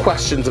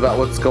questions about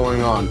what's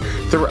going on.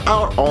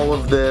 Throughout all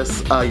of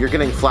this, you're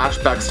getting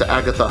flashbacks to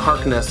Agatha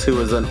Harkness, who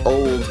is an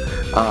old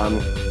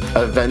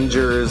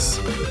Avengers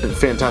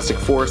Fantastic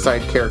Four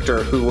side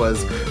character who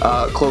was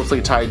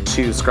closely tied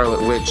to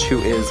Scarlet Witch, who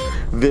is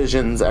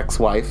Vision's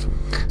ex-wife.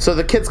 So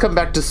the kids come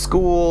back to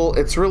school.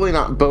 It's really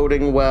not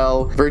boding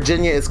well.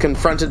 Virginia is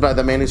confronted by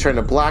the man who's trying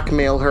to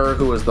blackmail her,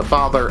 who is the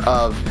father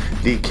of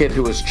the kid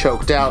who was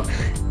choked out.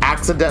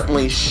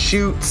 Accidentally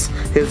shoots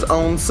his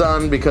own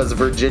son because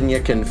Virginia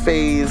can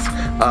phase,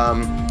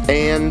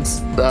 and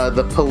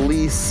the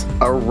police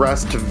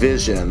arrest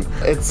Vision.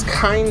 It's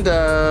kind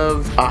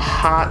of a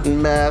hot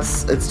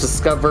mess. It's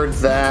discovered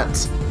that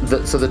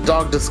so the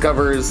dog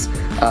discovers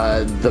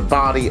the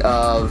body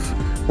of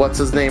what's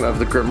his name of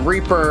the Grim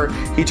Reaper.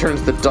 He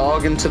turns the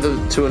dog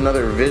to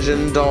another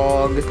Vision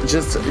dog.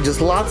 Just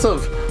lots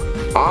of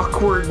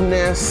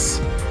awkwardness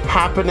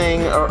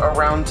happening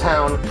around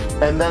town,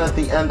 and then at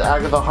the end,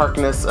 Agatha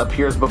Harkness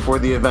appears before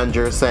the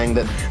Avengers saying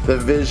that the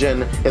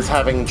Vision is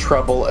having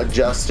trouble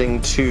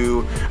adjusting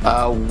to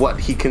what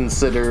he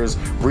considers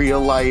real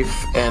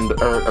life and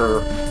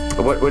or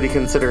what he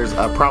considers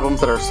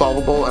problems that are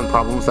solvable and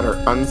problems that are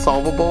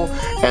unsolvable,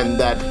 and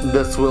that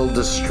this will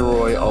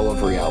destroy all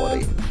of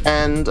reality.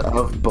 End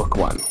of book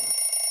 1.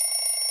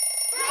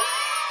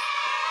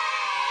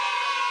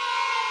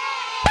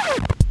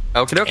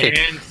 Okie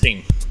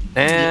dokie.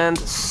 And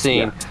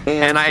scene.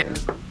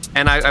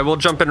 And I will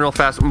jump in real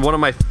fast. One of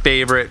my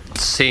favorite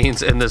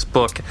scenes in this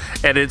book,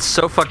 and it's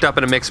so fucked up,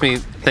 and it makes me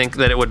think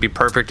that it would be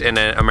perfect in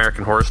an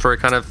American Horror Story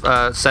kind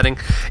of setting,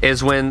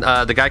 is when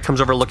the guy comes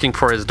over looking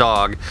for his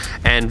dog,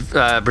 and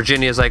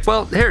Virginia's like,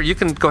 well, here, you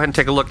can go ahead and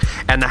take a look.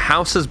 And the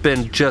house has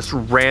been just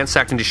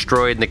ransacked and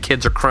destroyed, and the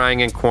kids are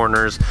crying in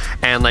corners,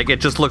 and like it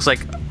just looks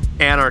like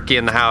anarchy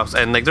in the house,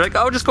 and like they're like,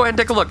 oh, just go ahead and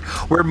take a look,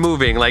 we're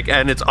moving, like,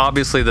 and it's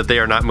obviously that they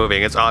are not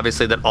moving. It's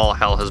obviously that all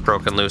hell has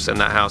broken loose in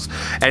that house,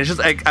 and it's just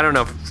like, I don't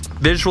know,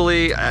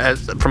 visually,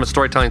 from a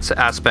storytelling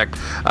aspect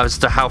as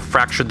to how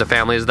fractured the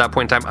family is at that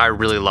point in time, I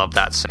really love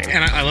that scene.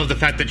 And I love the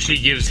fact that she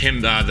gives him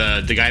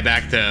the guy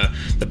back the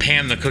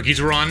pan the cookies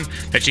were on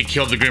that she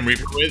killed the Grim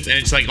Reaper with, and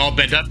it's like all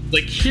bent up,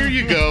 like, here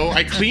you go,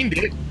 I cleaned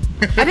it.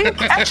 I didn't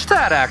catch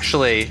that,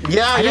 actually.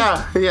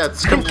 Yeah,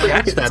 it's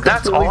completely.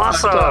 That's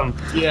awesome.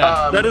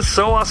 Yeah, that is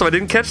so awesome. I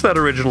didn't catch that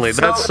originally.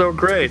 That's so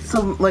great.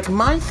 So, like,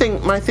 my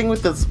thing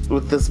with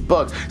this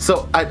book.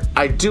 So,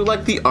 I do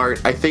like the art.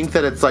 I think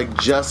that it's like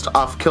just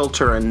off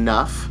kilter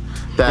enough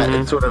that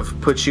it sort of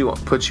puts you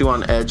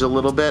on edge a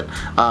little bit.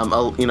 A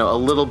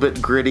little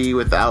bit gritty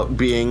without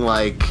being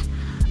like.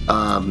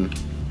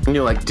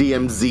 Like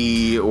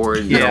DMZ or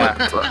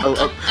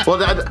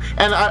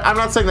I'm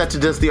not saying that to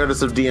diss the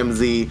artists of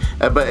DMZ,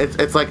 but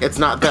it's like it's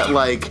not that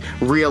like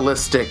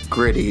realistic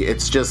gritty.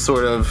 It's just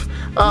sort of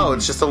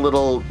it's just a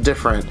little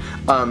different.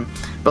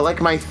 But like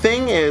my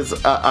thing is,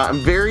 I'm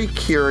very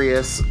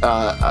curious.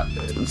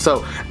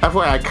 So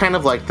FYI, I kind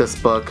of like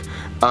this book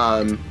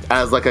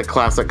as like a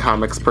classic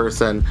comics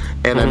person,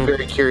 and I'm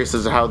very curious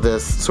as to how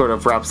this sort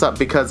of wraps up,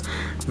 because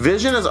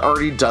Vision has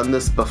already done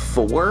this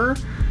before.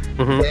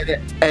 And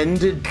it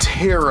ended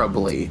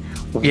terribly.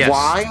 Yes.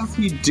 Why is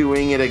he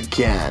doing it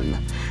again?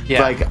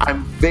 Yeah. Like,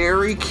 I'm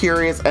very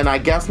curious, and I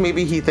guess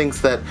maybe he thinks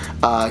that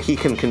he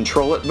can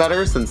control it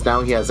better since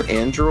now he has an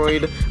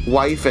android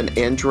wife and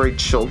android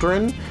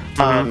children.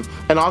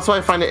 And also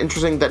I find it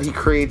interesting that he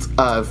creates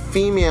a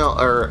female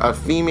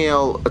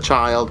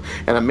child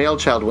and a male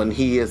child when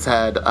he has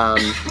had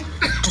the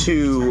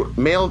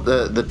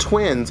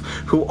twins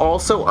who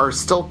also are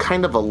still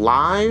kind of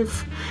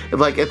alive.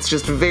 Like, it's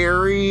just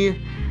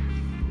very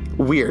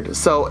weird.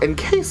 So in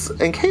case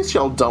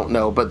y'all don't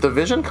know, but the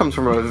Vision comes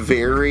from a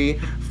very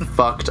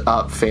fucked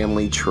up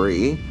family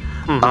tree.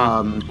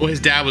 Well, his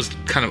dad was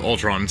kind of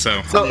Ultron,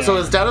 so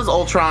his dad is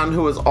Ultron,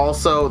 who is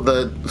also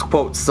the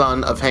quote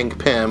son of Hank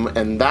Pym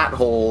and that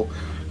whole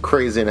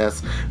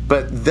craziness.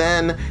 But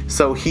then,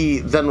 so he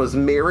then was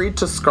married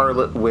to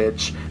Scarlet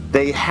Witch.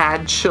 They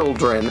had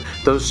children.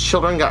 Those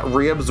children got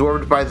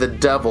reabsorbed by the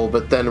devil,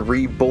 but then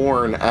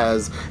reborn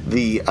as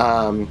the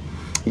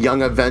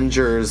Young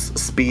Avengers,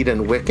 Speed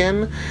and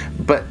Wiccan,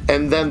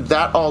 and then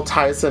that all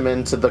ties him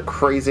into the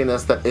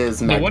craziness that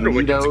is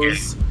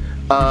Magneto's.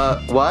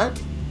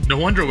 What? No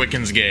wonder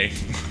Wiccan's gay.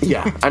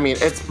 Yeah, I mean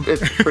it's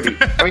pretty.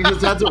 I mean,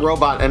 his dad's a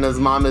robot and his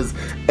mom is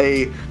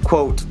a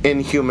quote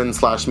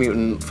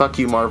inhuman/mutant. Fuck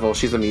you, Marvel.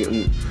 She's a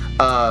mutant.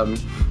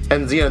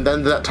 And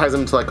then that ties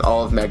him to like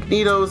all of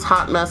Magneto's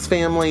hot mess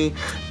family,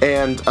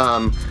 and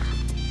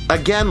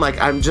again, like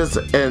I'm just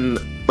in.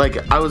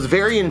 Like, I was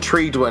very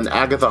intrigued when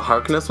Agatha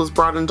Harkness was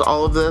brought into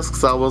all of this,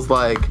 because I was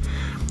like,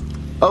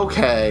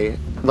 okay,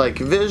 like,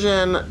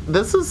 Vision,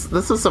 this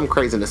is some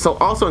craziness. So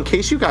also, in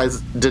case you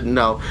guys didn't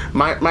know,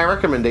 my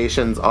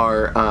recommendations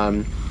are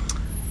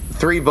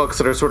 3 books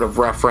that are sort of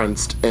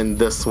referenced in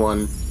this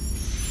one,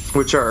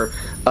 which are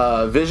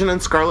Vision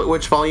and Scarlet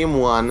Witch Volume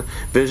 1,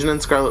 Vision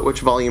and Scarlet Witch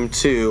Volume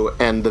 2,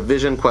 and the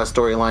Vision Quest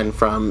storyline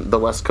from the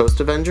West Coast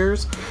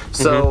Avengers.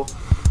 So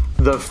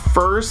the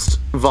first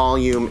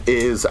volume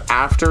is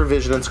after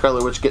Vision and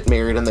Scarlet Witch get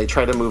married and they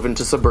try to move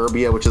into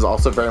suburbia, which is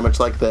also very much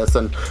like this,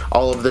 and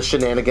all of the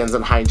shenanigans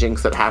and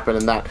hijinks that happen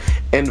in that.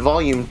 And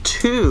volume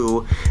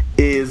 2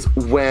 is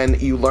when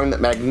you learn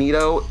that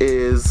Magneto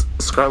is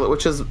Scarlet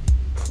Witch's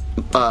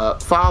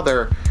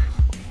father,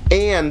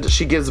 and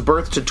she gives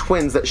birth to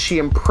twins that she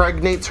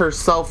impregnates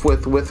herself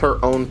with her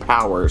own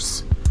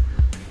powers.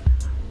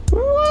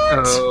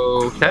 What?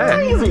 Okay.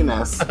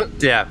 Craziness.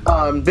 Yeah.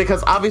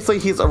 Because obviously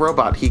he's a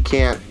robot. He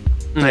can't,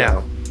 you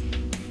know,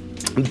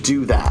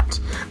 do that.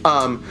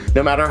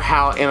 No matter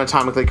how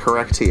anatomically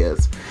correct he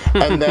is.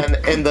 And then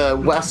in the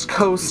West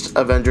Coast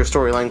Avenger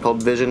storyline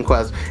called Vision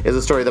Quest is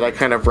a story that I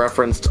kind of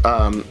referenced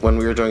when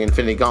we were doing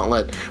Infinity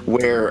Gauntlet,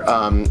 where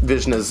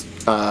Vision is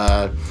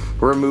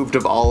removed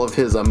of all of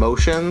his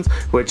emotions,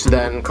 which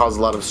then causes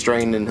a lot of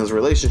strain in his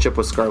relationship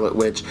with Scarlet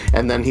Witch,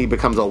 and then he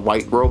becomes a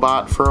white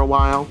robot for a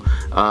while.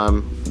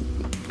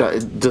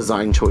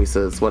 Design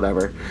choices,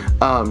 whatever.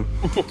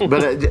 But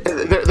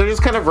they're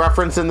just kind of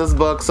referenced in this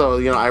book, so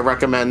I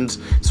recommend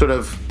sort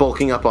of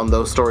bulking up on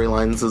those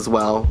storylines as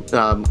well,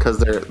 because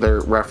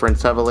they're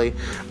referenced heavily.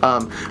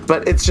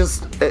 But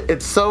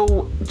it's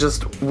so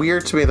just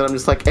weird to me that I'm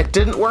just like, it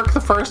didn't work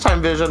the first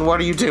time, Vision. What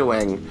are you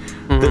doing?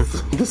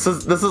 This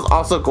is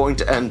also going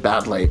to end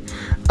badly.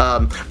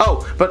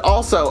 But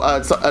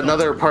also, so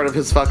another part of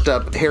his fucked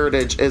up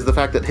heritage is the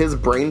fact that his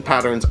brain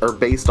patterns are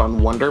based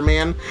on Wonder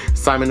Man,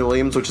 Simon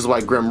Williams, which is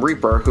why Grim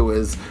Reaper, who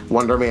is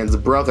Wonder Man's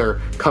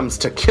brother, comes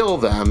to kill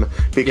them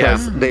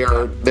because they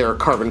are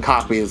carbon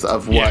copies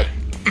of what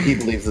he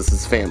believes is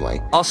his family.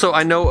 Also,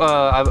 I know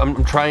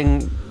I'm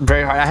trying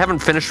very hard. I haven't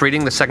finished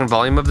reading the second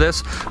volume of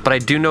this, but I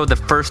do know the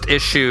first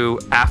issue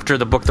after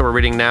the book that we're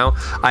reading now.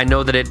 I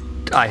know that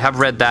I have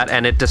read that,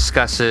 and it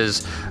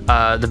discusses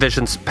the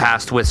Vision's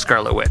past with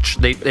Scarlet Witch.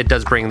 It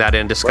does bring that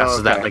in,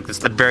 discusses that. Like, this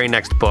the very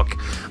next book,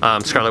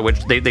 Scarlet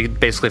Witch. They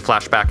basically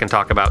flash back and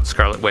talk about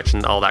Scarlet Witch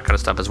and all that kind of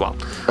stuff as well.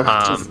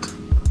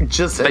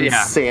 Just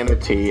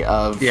insanity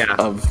of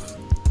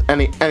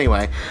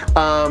anyway.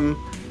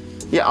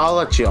 Yeah, I'll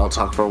let you all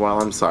talk for a while.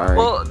 I'm sorry.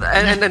 Well,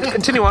 and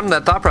continue on in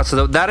that thought process,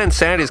 though. That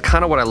insanity is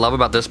kind of what I love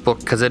about this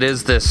book, because it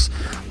is this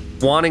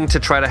wanting to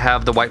try to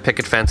have the white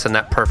picket fence and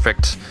that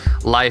perfect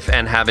life,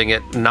 and having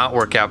it not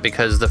work out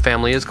because the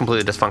family is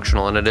completely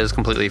dysfunctional and it is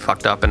completely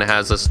fucked up, and it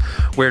has this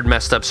weird,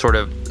 messed up sort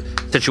of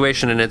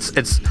situation, and it's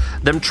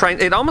them trying.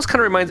 It almost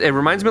kind of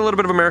reminds me a little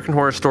bit of American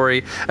Horror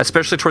Story,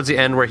 especially towards the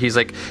end where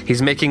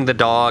he's making the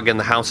dog and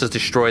the house is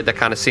destroyed. That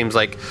kind of seems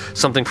like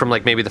something from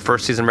like maybe the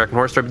first season of American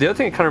Horror Story. But the other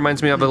thing it kind of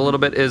reminds me of a little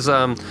bit is,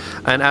 and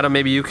Adam,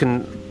 maybe you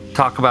can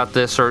talk about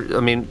this, or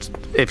I mean,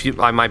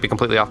 I might be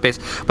completely off base,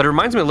 but it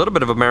reminds me a little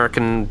bit of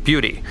American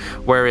Beauty,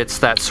 where it's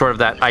that sort of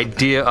that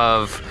idea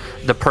of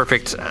the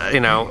perfect,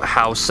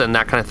 house and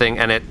that kind of thing,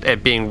 and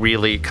it being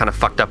really kind of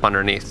fucked up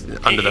under the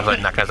hood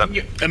and that kind of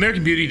stuff.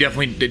 American Beauty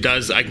definitely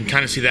does. I can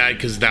kind of see that,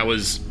 because that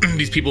was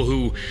these people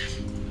who,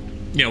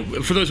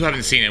 for those who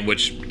haven't seen it,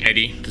 which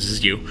Eddie, this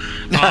is you.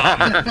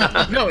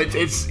 No,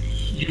 it's.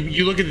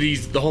 You look at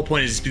the whole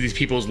point is these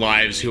people's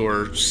lives who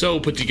are so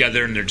put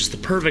together, and they're just the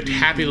perfect,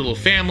 happy little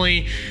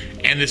family,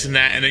 and this and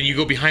that, and then you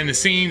go behind the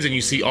scenes and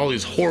you see all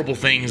these horrible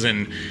things,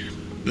 and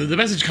the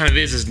message kind of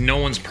is no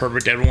one's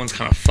perfect, everyone's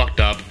kind of fucked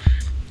up,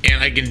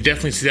 and I can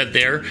definitely see that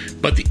there.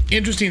 But the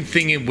interesting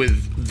thing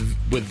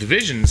with the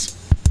Visions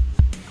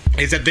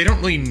is that they don't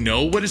really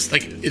know what it's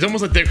like. It's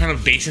almost like they're kind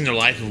of basing their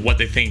life of what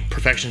they think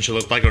perfection should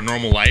look like, or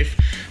normal life,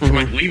 from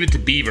like Leave It to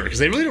Beaver, because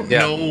they really don't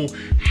know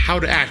how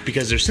to act,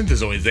 because they're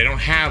synthezoids. They don't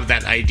have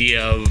that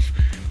idea of,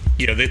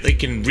 they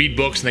can read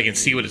books and they can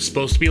see what it's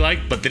supposed to be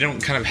like, but they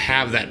don't kind of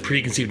have that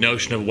preconceived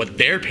notion of what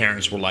their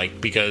parents were like,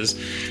 because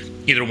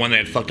either one, they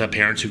had fucked up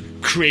parents who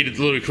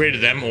literally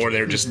created them, or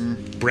they're just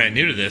brand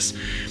new to this.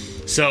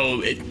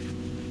 So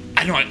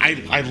I don't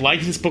know. I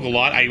like this book a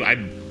lot.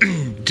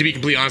 To be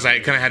completely honest, I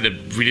kind of had to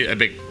read it a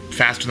bit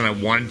faster than I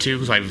wanted to,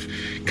 because I've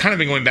kind of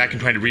been going back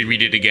and trying to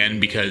reread it again,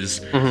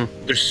 because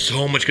there's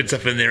so much good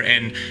stuff in there,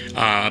 and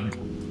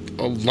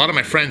a lot of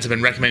my friends have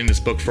been recommending this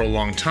book for a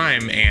long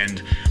time,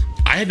 and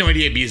I had no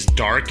idea it'd be as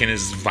dark and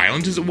as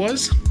violent as it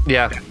was.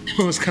 Yeah.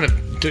 It was kind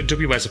of took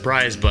me by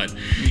surprise, but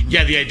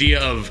yeah, the idea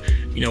of,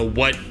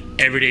 what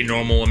everyday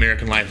normal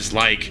American life is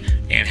like,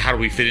 and how do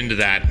we fit into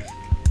that.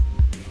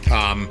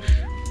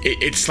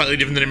 It's slightly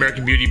different than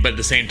American Beauty, but at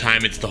the same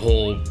time, it's the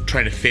whole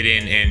trying to fit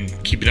in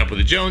and keeping up with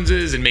the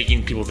Joneses and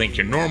making people think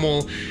you're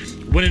normal,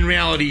 when in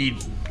reality,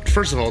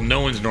 first of all,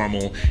 no one's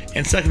normal,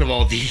 and second of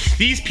all,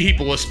 these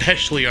people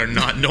especially are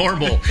not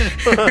normal.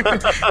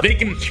 They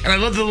can, and I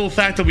love the little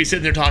fact that we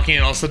sit there talking,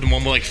 and all of a sudden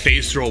one will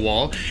phase through a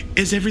wall.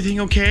 Is everything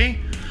okay?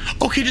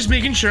 Okay, just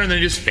making sure, and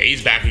then just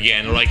phase back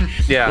again. Or when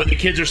the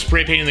kids are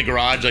spray painting the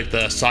garage, like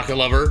the socket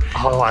lover.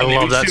 Oh, I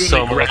love that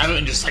so much. Grab it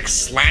and just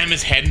slam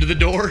his head into the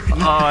door. Oh,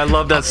 I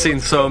love that scene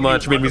so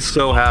much. It made me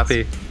so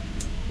happy.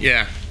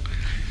 Yeah.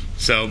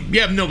 So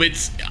yeah, no,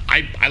 but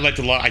I liked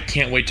it a lot. I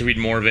can't wait to read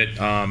more of it.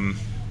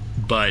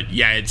 But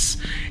yeah,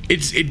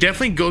 it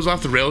definitely goes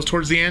off the rails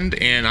towards the end,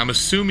 and I'm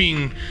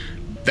assuming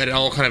that it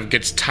all kind of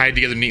gets tied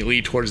together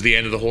neatly towards the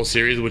end of the whole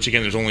series. Which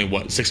again, there's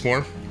only 6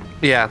 more.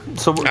 Yeah.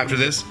 So after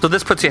this, so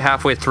this puts you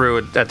halfway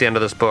through at the end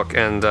of this book,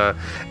 and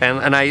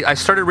I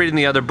started reading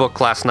the other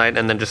book last night,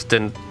 and then just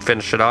didn't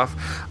finish it off.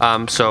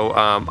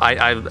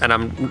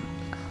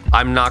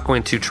 I'm not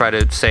going to try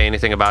to say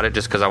anything about it,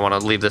 just because I want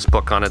to leave this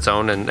book on its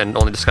own and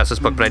only discuss this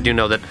book. But I do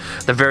know that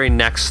the very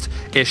next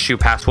issue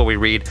past what we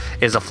read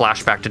is a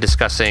flashback to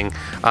discussing,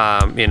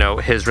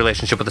 his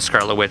relationship with the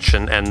Scarlet Witch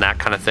and that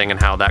kind of thing,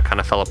 and how that kind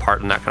of fell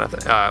apart and that kind of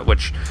thing.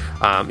 Which,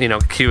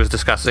 Q is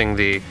discussing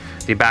the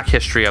back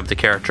history of the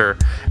character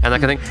and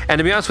that kind of thing. And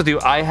to be honest with you,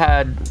 I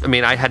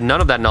had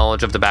none of that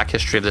knowledge of the back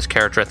history of this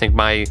character. I think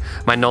my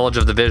knowledge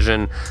of the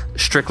Vision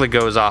strictly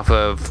goes off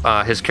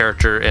of his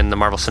character in the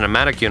Marvel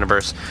Cinematic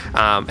Universe,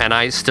 and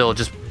I still,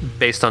 just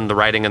based on the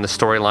writing and the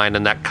storyline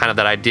and that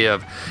idea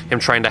of him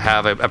trying to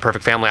have a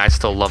perfect family, I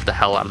still love the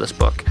hell out of this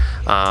book.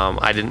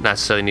 I didn't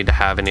necessarily need to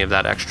have any of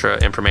that extra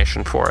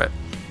information for it.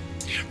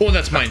 Well,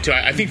 that's mine too.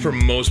 I think for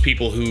most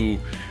people who,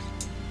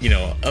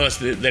 unless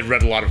they've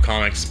read a lot of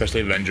comics,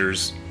 especially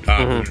Avengers,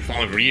 who've been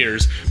following for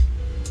years,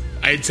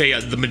 I'd say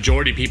the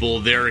majority of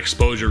people, their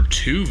exposure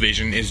to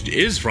Vision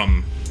is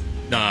from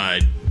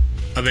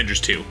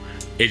Avengers 2,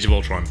 Age of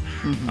Ultron.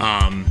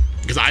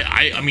 Because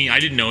I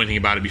didn't know anything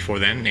about it before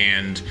then,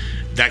 and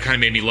that kind of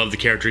made me love the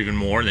character even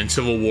more. And then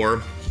Civil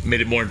War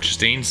made it more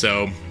interesting.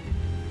 So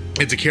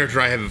it's a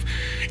character I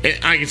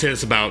can say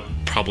this about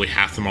probably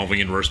half the Marvel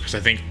Universe, because I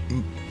think,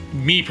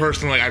 me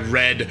personally,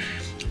 like,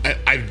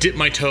 I've dipped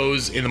my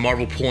toes in the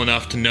Marvel pool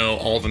enough to know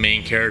all the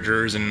main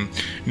characters and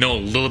know a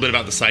little bit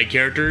about the side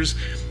characters,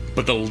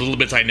 but the little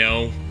bits I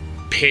know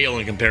pale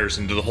in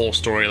comparison to the whole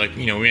story. Like,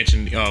 we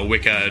mentioned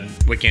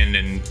Wiccan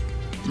and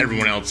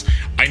everyone else.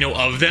 I know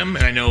of them,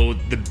 and I know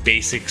the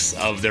basics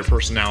of their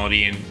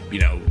personality and,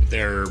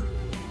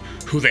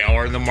 who they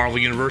are in the Marvel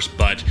Universe,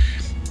 but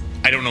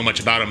I don't know much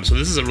about them. So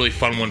this is a really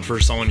fun one for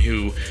someone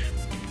who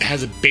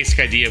has a basic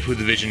idea of who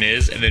the Vision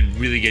is, and then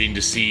really getting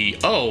to see,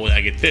 oh, I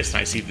get this,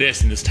 and I see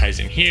this, and this ties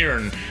in here,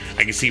 and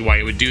I can see why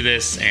it would do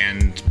this,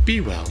 and be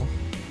well.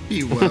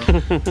 Be well.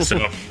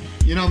 So,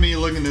 me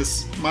looking at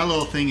this, my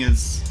little thing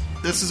is,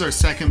 this is our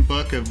second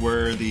book of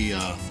where the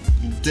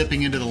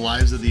dipping into the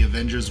lives of the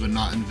Avengers but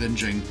not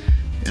avenging,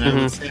 and I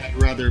would say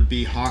I'd rather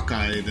be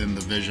Hawkeye than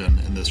the Vision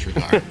in this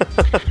regard.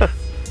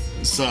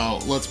 So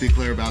let's be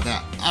clear about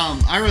that.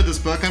 I read this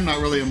book. I'm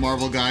not really a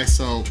Marvel guy,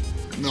 so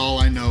all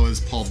I know is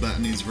Paul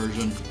Bettany's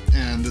version,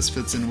 and this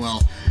fits in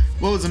well.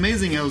 What was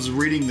amazing, I was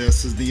reading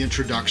this, is the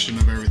introduction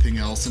of everything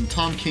else, and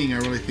Tom King, I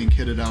really think,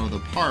 hit it out of the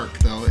park,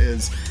 though,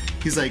 is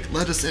he's like,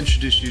 let us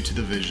introduce you to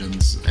the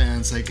Visions, and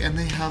it's like, and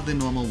they have the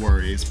normal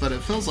worries, but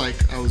it feels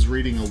like I was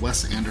reading a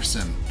Wes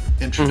Anderson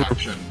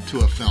introduction to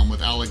a film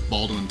with Alec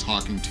Baldwin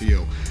talking to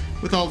you,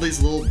 with all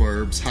these little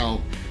blurbs,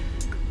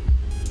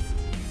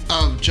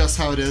 of just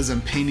how it is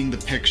and painting the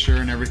picture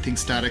and everything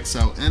static.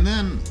 So, and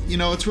then,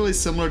 it's really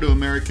similar to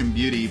American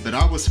Beauty, but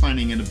I was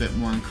finding it a bit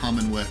more in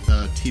common with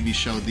a TV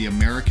show, The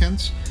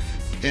Americans,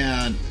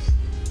 and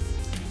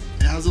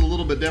it has a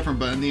little bit different.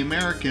 But in The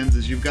Americans,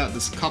 is you've got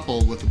this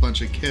couple with a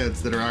bunch of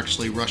kids that are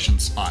actually Russian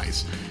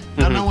spies.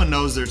 Now, no one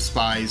knows they're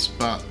spies,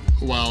 but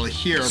while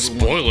here,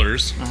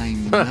 spoilers. I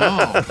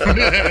know.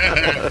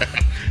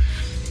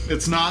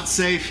 It's not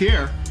safe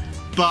here,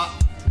 but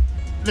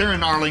they're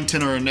in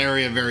Arlington or an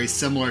area very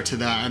similar to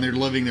that, and they're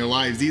living their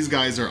lives. These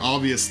guys are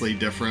obviously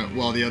different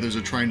while the others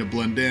are trying to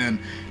blend in,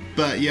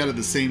 but yet at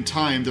the same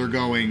time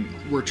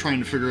we're trying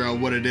to figure out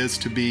what it is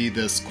to be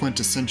this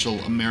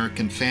quintessential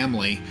American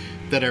family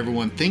that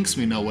everyone thinks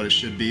we know what it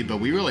should be, but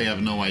we really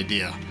have no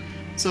idea.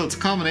 So it's a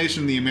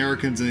combination of the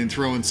Americans and then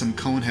throw in some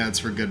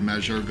coneheads for good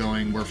measure,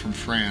 going, we're from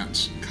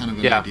France, kind of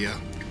an idea.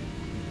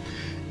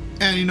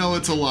 And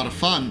it's a lot of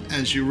fun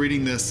as you're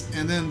reading this,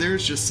 and then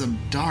there's just some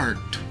dark,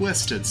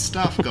 twisted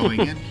stuff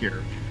going in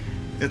here.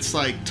 It's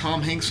like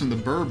Tom Hanks from The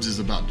Burbs is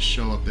about to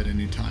show up at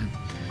any time.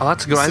 Oh,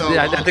 that's good. So,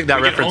 I think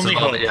that reference is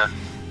on it,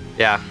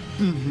 yeah.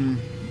 Mm-hmm.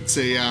 So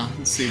yeah,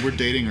 let's see, we're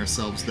dating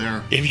ourselves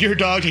there. If your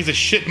dog takes a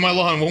shit in my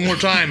lawn one more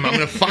time, I'm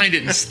going to find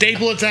it and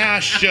staple its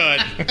ass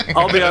shut.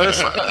 I'll be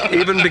honest,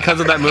 even because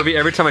of that movie,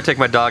 every time I take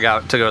my dog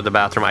out to go to the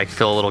bathroom, I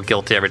feel a little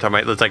guilty every time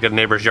it's like a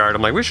neighbor's yard.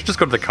 I'm like, we should just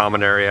go to the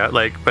common area.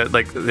 Anyway, it's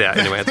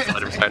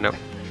a side note.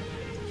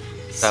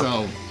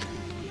 So,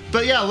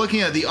 but yeah,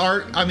 looking at the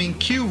art,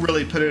 Q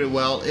really put it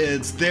well.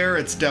 It's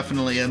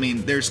definitely,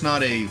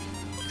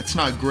 it's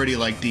not gritty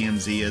like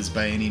DMZ is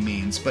by any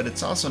means, but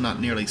it's also not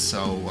nearly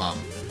so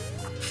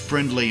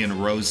friendly and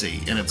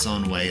rosy in its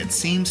own way. It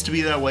seems to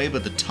be that way,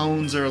 but the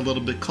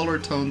color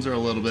tones are a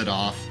little bit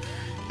off,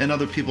 and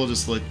other people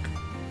just look,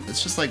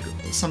 it's just like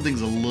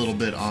something's a little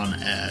bit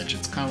on edge.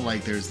 It's kind of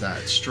like there's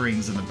that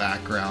strings in the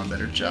background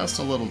that are just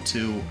a little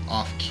too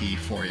off key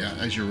for you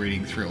as you're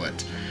reading through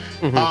it.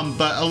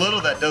 But a little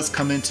that does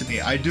come into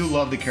me. I do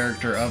love the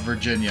character of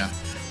Virginia,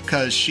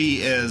 because she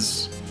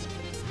is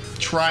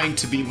trying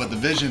to be what the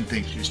Vision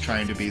thinks she's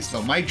trying to be.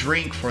 So my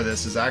drink for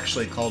this is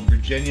actually called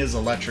Virginia's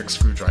Electric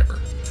Screwdriver.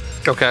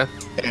 Okay.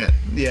 And,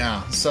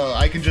 yeah, so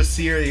I can just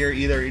see her here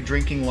either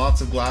drinking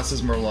lots of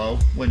glasses Merlot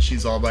when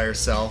she's all by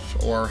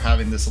herself, or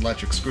having this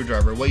electric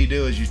screwdriver. What you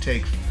do is you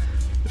take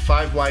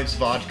 5 Wives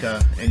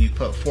vodka and you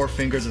put 4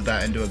 fingers of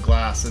that into a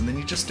glass, and then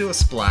you just do a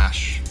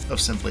splash of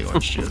Simply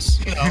Orange juice.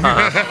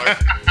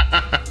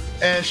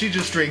 And she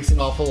just drinks an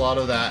awful lot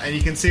of that, and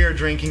you can see her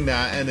drinking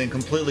that and then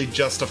completely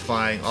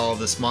justifying all of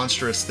this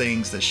monstrous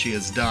things that she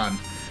has done.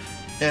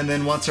 And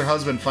then once her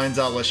husband finds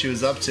out what she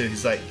was up to,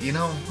 he's like,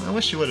 I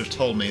wish you would have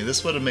told me.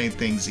 This would have made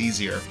things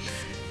easier.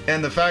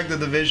 And the fact that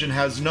the Vision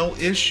has no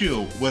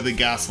issue with the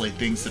ghastly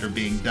things that are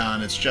being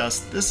done, it's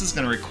just, this is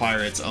going to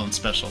require its own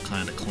special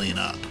kind of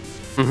cleanup.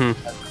 And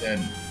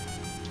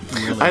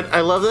really,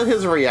 I love that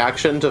his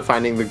reaction to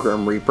finding the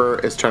Grim Reaper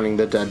is turning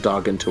the dead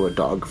dog into a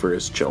dog for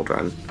his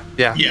children.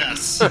 Yeah.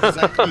 Yes.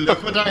 Exactly.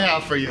 Look what I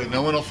have for you.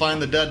 No one will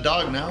find the dead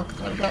dog now.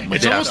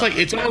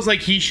 It's almost like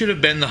he should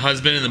have been the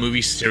husband in the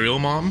movie Serial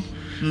Mom.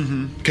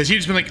 Because he'd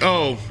just been like,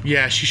 oh,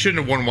 yeah, she shouldn't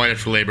have worn white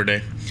after Labor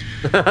Day.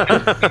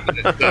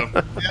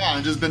 Yeah,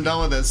 and just been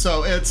done with it.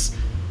 So it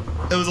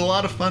was a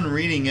lot of fun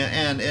reading it,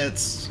 and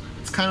it's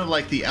kind of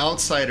like the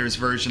outsider's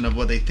version of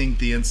what they think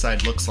the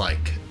inside looks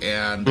like.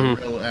 And the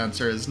real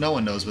answer is no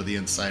one knows what the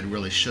inside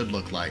really should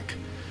look like.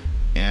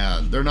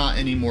 And they're not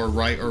any more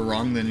right or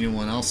wrong than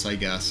anyone else, I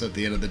guess, at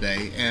the end of the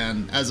day.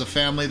 And as a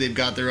family, they've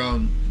got their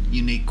own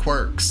unique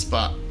quirks,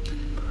 but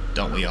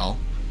don't we all?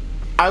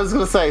 I was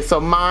gonna say,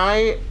 so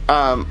my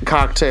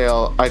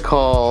cocktail I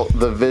call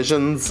the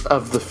Visions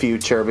of the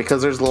Future,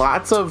 because there's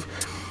lots of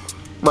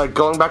like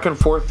going back and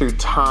forth through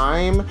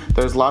time.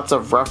 There's lots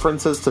of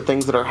references to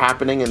things that are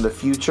happening in the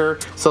future.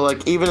 So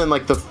like even in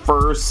like the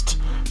first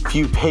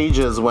few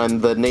pages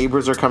when the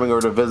neighbors are coming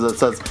over to visit, it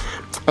says,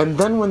 and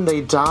then when they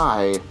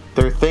die,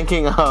 they're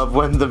thinking of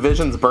when the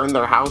Visions burned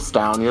their house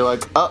down. You're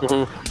like,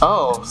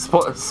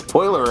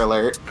 spoiler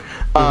alert.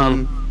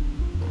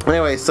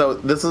 Anyway, so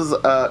this is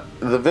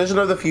the Vision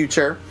of the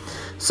Future.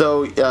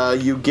 So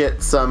you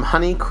get some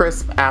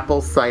Honeycrisp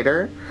apple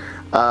cider,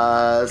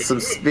 some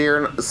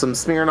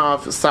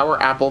Smirnoff sour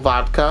apple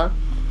vodka,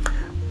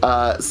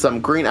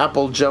 some Green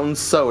Apple Jones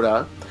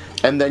soda,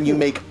 and then you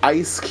make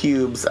ice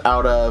cubes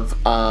out of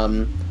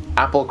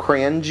apple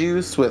cran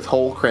juice with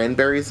whole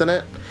cranberries in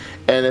it.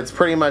 And it's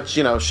pretty much,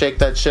 you know, shake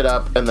that shit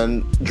up and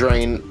then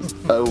drain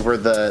over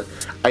the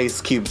ice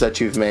cubes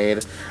that you've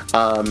made.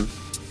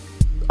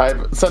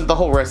 I've sent the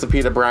whole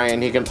recipe to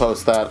Brian. He can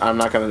post that. I'm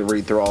not going to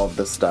read through all of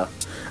this stuff.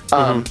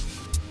 But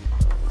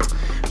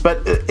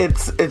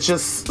it's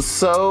just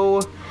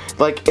so,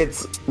 like,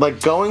 it's like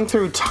going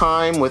through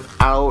time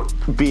without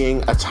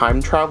being a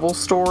time travel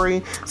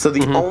story. So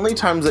the only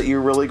times that you're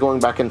really going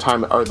back in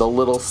time are the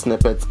little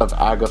snippets of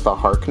Agatha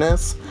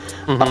Harkness,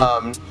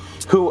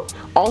 who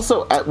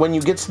also, when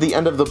you get to the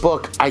end of the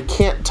book, I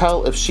can't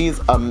tell if she's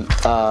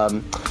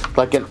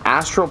like an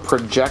astral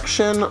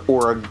projection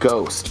or a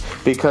ghost,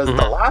 because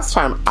the last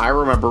time I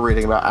remember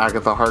reading about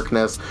Agatha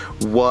Harkness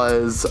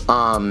was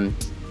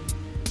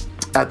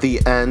at the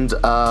end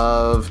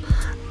of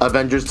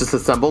Avengers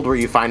Disassembled, where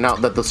you find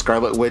out that the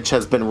Scarlet Witch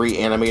has been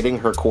reanimating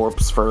her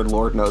corpse for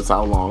Lord knows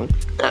how long.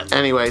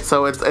 Anyway,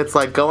 so it's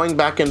like going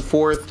back and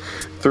forth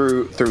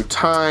through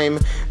time.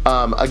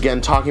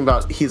 Again, talking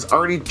about he's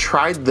already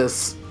tried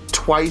this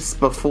twice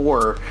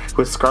before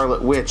with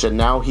Scarlet Witch, and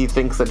now he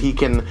thinks that he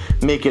can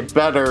make it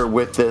better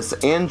with this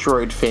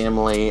android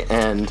family,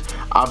 and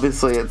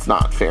obviously it's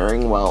not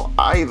faring well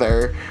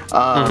either.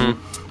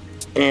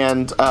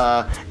 And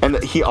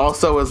he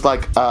also is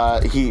like,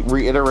 he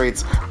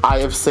reiterates, I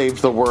have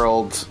saved the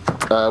world,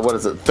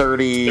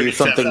 30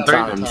 something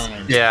times.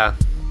 Yeah.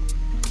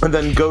 And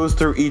then goes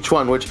through each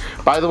one, which,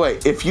 by the way,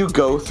 if you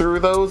go through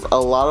those, a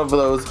lot of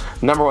those,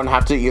 number one,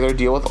 have to either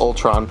deal with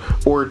Ultron,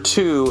 or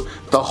two,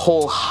 the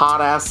whole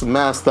hot-ass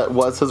mess that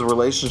was his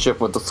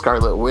relationship with the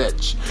Scarlet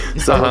Witch.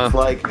 So it's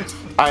like,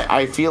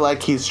 I feel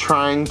like he's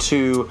trying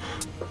to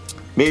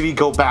maybe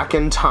go back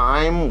in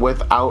time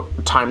without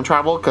time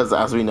travel, because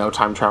as we know,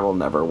 time travel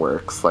never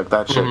works. Like,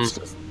 that shit's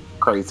just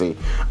crazy.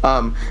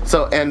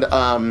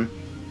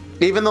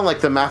 Even though, like,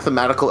 the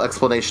mathematical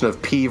explanation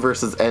of P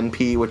versus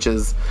NP, which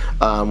is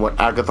what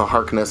Agatha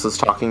Harkness is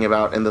talking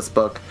about in this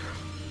book,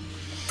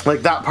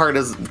 like, that part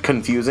is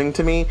confusing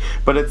to me,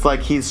 but it's like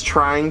he's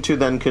trying to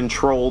then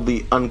control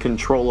the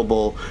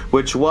uncontrollable,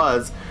 which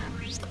was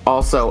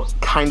also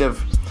kind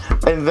of,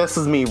 and this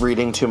is me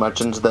reading too much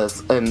into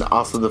this, and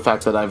also the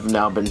fact that I've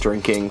now been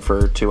drinking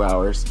for 2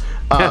 hours.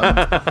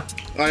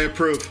 I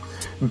approve.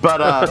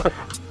 But,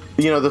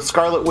 you know, the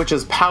Scarlet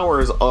Witch's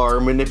powers are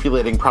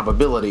manipulating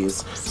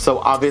probabilities. So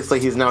obviously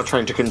he's now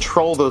trying to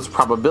control those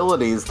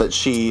probabilities that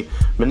she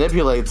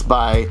manipulates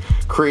by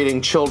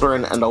creating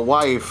children and a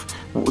wife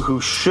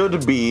who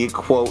should be,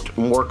 quote,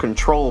 more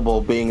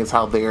controllable, being as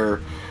how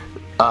they're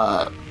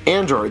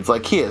androids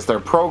like he is. They're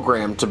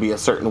programmed to be a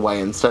certain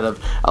way instead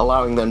of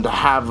allowing them to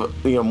have,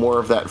 you know, more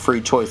of that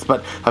free choice.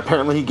 But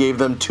apparently he gave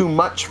them too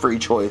much free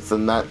choice,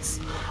 and that's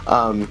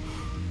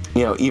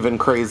you know, even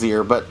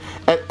crazier. But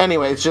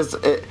anyway, it's just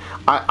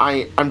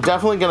I'm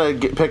definitely gonna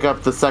pick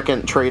up the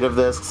second trade of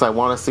this, because I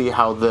want to see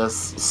how this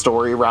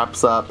story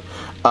wraps up.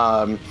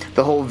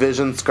 The whole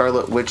Vision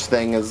Scarlet Witch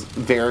thing is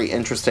very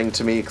interesting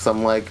to me, because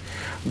I'm like,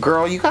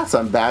 girl, you got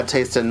some bad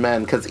taste in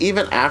men. Because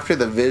even after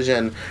the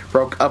Vision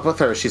broke up with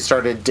her, she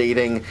started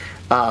dating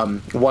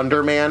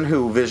Wonder Man,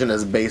 who Vision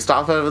is based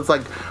off of. It's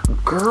like,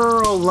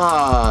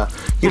 girl,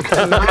 you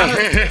cannot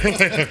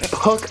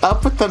hook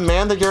up with the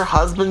man that your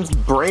husband's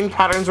brain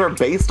patterns were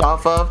based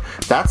off of.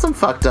 That's some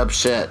fucked up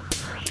shit.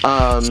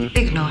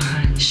 Ignore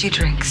her. She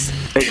drinks.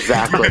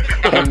 Exactly.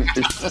 And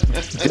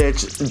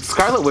bitch,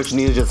 Scarlet Witch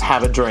needs to just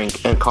have a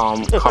drink and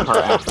calm her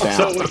ass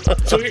down.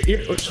 So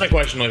here's my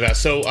question like that.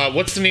 So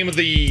what's the name of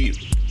the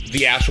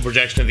astral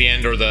projection at the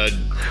end, or the?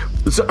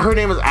 So her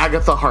name is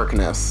Agatha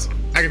Harkness.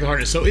 Agatha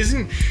Harkness. So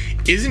isn't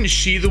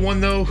she the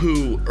one though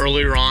who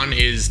earlier on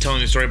is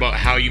telling the story about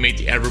how you make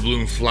the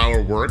Everbloom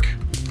flower work?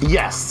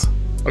 Yes.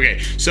 Okay,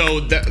 so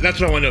that's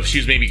what I want to know, if she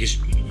was maybe, because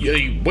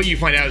what you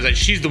find out is that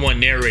she's the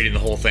one narrating the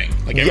whole thing.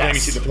 Like every time you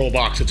see the whole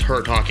box, it's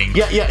her talking.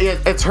 Yeah.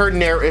 It's her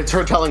it's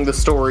her telling the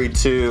story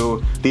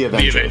to the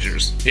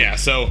Avengers. Yeah.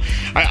 So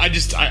I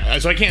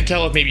can't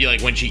tell if maybe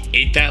like when she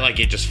ate that, like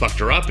it just fucked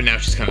her up, and now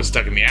she's kind of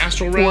stuck in the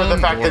astral realm, or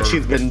the fact that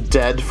she's been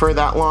dead for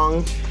that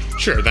long.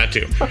 Sure, that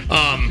too.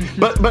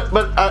 But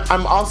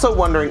I'm also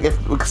wondering if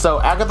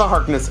Agatha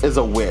Harkness is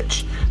a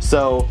witch,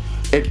 so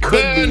it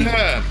could be.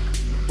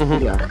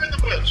 Yeah.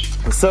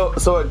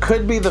 So it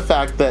could be the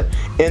fact that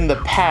in the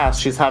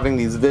past she's having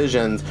these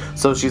visions,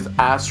 so she's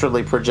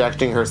astrally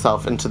projecting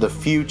herself into the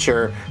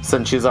future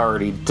since she's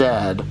already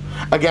dead.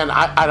 Again,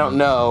 I don't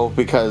know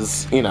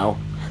because,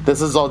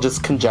 this is all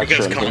just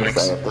conjecture and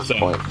hearsay at this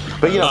point.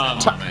 But,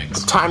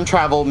 time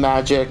travel,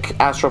 magic,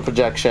 astral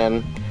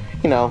projection,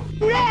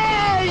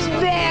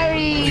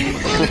 Raspberry!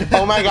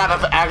 Oh my god,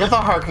 if Agatha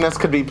Harkness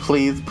could be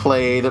please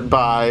played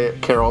by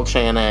Carol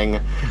Channing,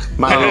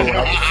 my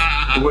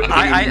life would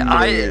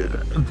be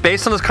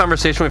based on this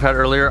conversation we've had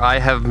earlier, I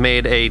have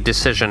made a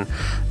decision.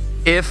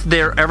 If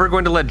they're ever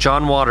going to let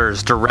John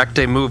Waters direct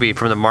a movie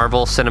from the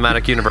Marvel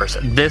Cinematic Universe,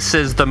 this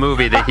is the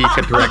movie that he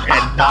could direct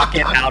and knock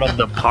it out of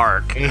the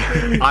park.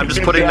 I'm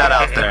just putting that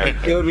out there.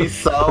 It would be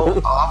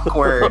so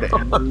awkward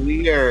and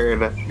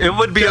weird. It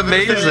would be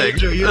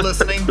amazing. Are you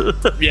listening?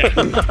 Yeah.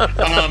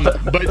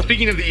 But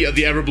speaking of the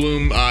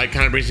Everbloom, it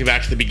kind of brings me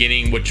back to the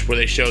beginning, where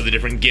they show the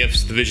different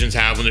gifts the visions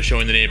have when they're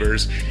showing the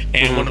neighbors.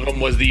 And one of them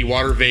was the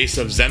water vase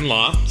of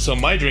Zenlaw. So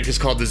my drink is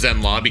called the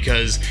Zenlaw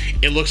because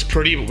it looks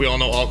pretty, but we all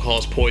know alcohol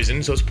is poison.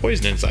 So it's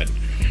poison inside.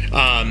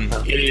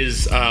 It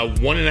is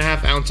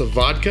 1.5 ounce of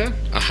vodka,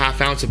 a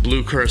half ounce of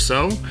blue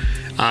curacao,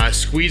 a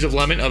squeeze of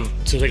lemon,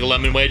 so take a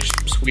lemon wedge,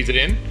 squeeze it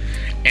in,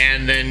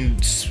 and then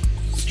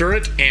stir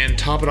it and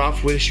top it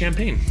off with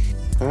champagne.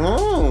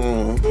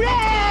 Oh.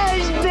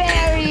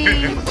 Raspberry!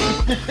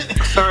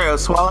 Sorry, I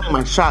was swallowing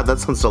my shot. That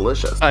sounds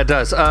delicious. It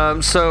does.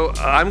 So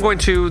I'm going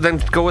to then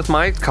go with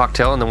my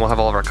cocktail, and then we'll have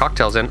all of our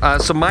cocktails in.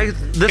 This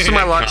is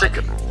my logic.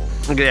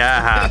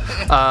 Yeah.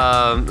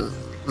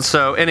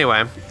 So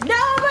anyway.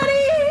 Nobody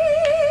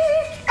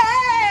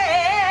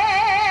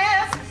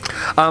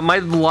my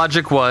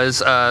logic was,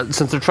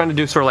 since they're trying to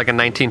do sort of like a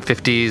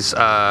 1950s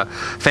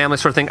family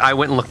sort of thing, I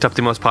went and looked up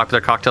the most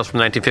popular cocktails from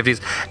the 1950s,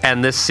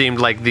 and this seemed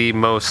like the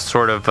most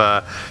sort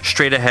of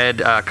straight-ahead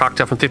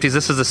cocktail from the 50s.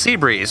 This is a Sea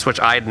Breeze, which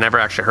I had never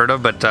actually heard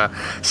of, but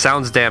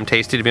sounds damn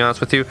tasty, to be honest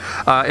with you.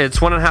 It's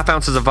 1.5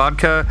 ounces of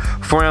vodka,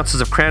 4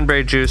 ounces of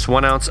cranberry juice,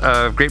 1 ounce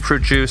of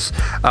grapefruit juice,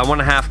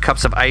 1.5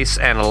 cups of ice,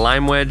 and a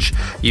lime wedge.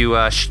 You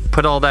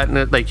put all that in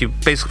it, you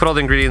basically put all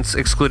the ingredients,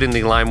 excluding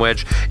the lime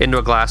wedge, into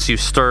a glass. You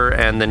stir,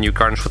 and then you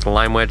garnish with a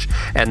lime wedge,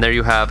 and there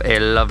you have a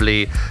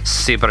lovely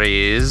Sea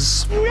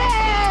Breeze.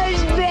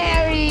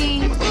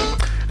 Raspberry!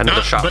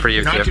 Another shot for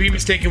you. Not to be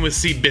mistaken with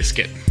Sea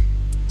Biscuit.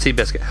 Sea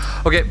Biscuit.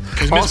 Okay.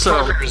 Because Miss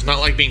Parker does not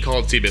like being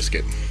called Sea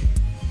Biscuit.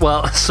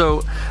 Well,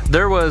 so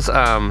there was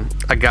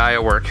a guy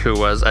at work who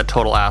was a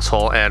total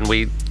asshole, and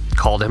we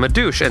called him a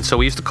douche, and so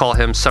we used to call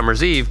him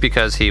Summer's Eve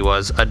because he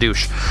was a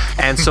douche.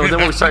 And so then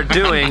what we started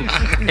doing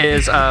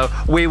is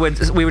we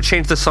would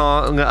change the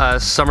song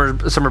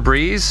Summer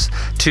Breeze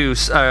to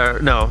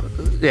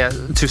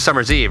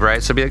Summer's Eve,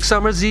 right? So it'd be like,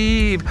 Summer's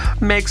Eve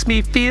makes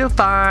me feel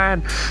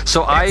fine.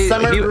 So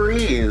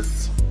Breeze.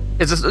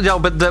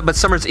 But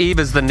Summer's Eve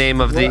is the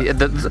name of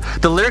the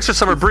lyrics are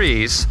Summer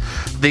Breeze.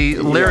 The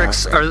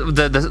lyrics are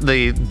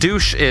the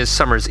douche is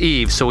Summer's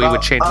Eve, so we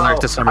would change the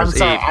lyrics to Summer's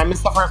Eve. I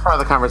missed the first part of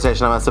the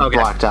conversation. I must have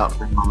blacked out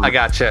for a moment. I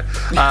gotcha.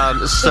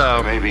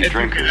 So they may be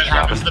drinkers,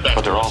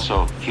 but they're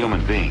also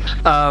human beings.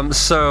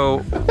 So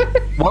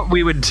what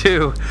we would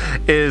do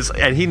is,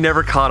 and he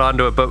never caught on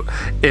to it, but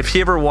if he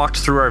ever walked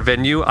through our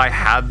venue, I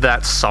had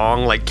that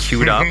song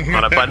queued up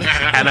on a button,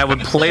 and I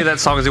would play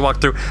that song as he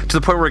walked through, to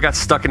the point where it got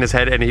stuck in his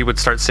head, and he would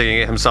start singing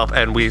it himself,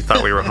 and we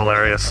thought we were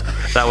hilarious.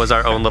 That was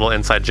our own little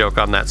inside joke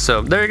on that.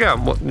 So there you go.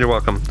 Well, you're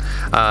welcome.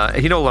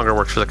 He no longer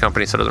works for the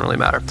company, so it doesn't really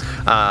matter.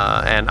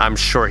 And I'm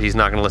sure he's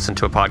not going to listen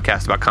to a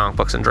podcast about comic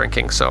books and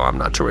drinking, so I'm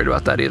not too worried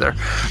about that either.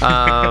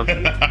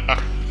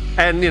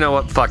 And you know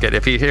what? Fuck it.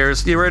 If he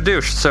hears you were a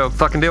douche, so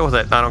fucking deal with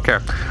it. I don't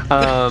care.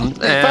 And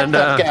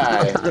that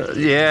guy.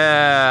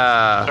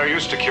 Yeah. They're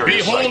used to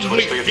curious sights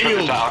which they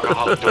attribute to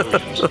alcoholic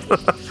delusions.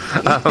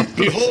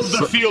 Behold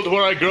the field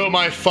where I grow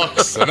my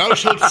fox, and thou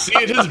shalt see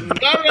it is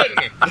barren.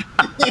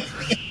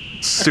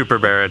 Super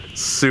barren.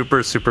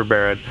 Super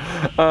barren.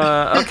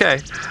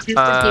 Okay.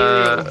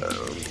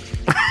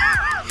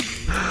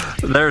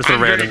 There's the randomness. I'm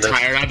very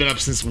tired. I've been up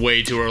since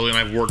way too early, and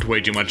I've worked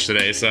way too much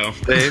today. So,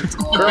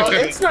 girl,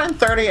 it's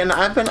 9:30, and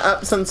I've been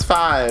up since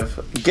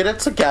 5. Get it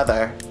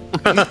together.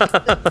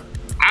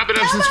 I've been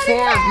up since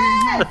 4.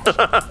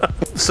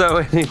 So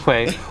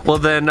anyway, well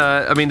then,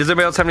 does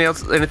anybody else have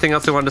anything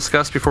else they want to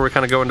discuss before we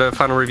kind of go into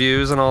final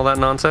reviews and all that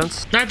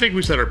nonsense? I think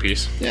we said our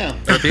piece. Yeah.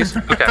 Our piece?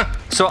 Okay.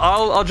 So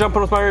I'll jump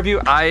in with my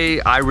review.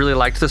 I really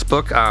liked this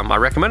book. I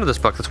recommended this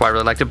book. That's why I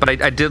really liked it. But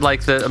I did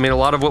like a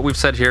lot of what we've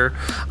said here.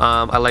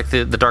 I like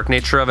the dark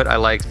nature of it. I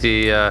like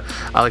the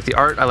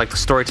art. I like the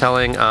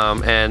storytelling.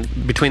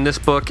 And between this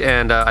book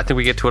and I think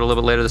we get to it a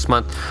little bit later this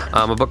month,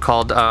 a book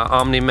called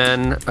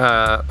Omni-Men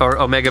or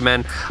Omega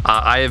Men.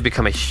 I have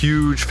become a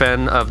huge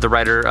fan of the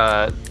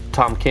writer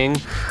Tom King.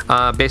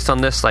 Based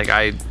on this,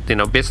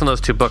 based on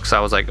those two books, I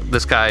was like,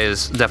 this guy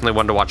is definitely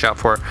one to watch out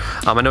for.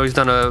 I know he's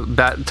done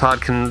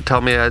Todd can tell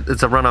me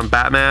it's a run on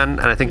Batman,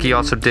 and I think he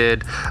also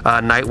did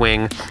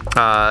Nightwing,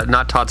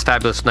 not Todd's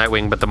Fabulous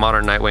Nightwing, but the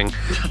modern Nightwing.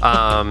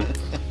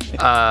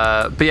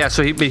 But yeah,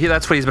 so he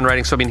that's what he's been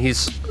writing. So I mean,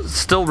 he's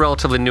still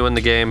relatively new in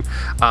the game,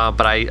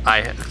 but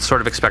I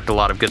sort of expect a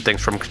lot of good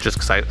things from him just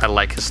because I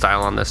like his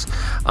style on this.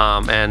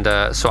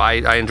 So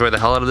I enjoy the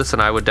hell out of this,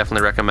 and I would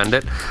definitely recommend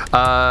it.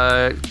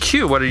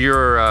 Q, what are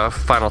your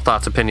final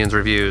thoughts, opinions,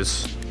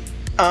 reviews?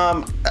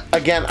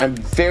 Again, I'm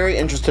very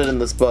interested in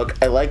this book.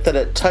 I like that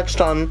it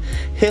touched on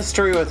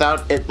history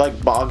without it like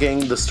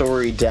bogging the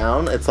story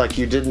down. It's like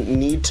you didn't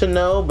need to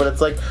know, but it's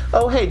like,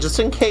 oh hey, just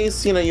in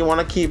case, you want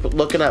to keep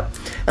looking up.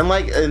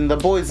 And the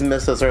boys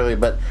missed this earlier,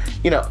 but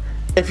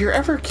if you're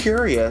ever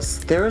curious,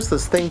 there's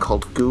this thing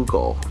called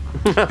Google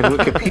and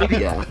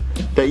Wikipedia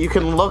that you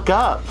can look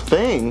up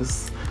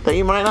things that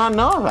you might not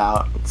know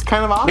about. It's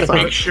kind of awesome.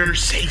 Make sure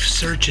safe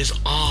search is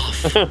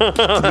off.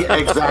 Yeah,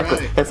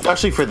 exactly.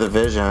 Especially for the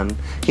Vision.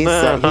 He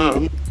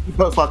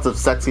posts lots of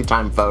sexy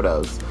time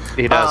photos.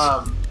 He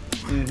does.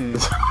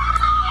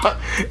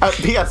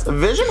 P.S.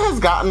 Vision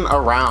has gotten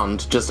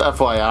around, just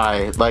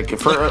FYI. Like,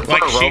 for a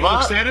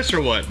She-Hulk status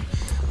or what?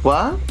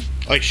 What?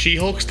 Like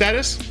She-Hulk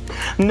status?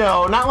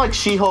 No, not like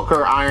She-Hulk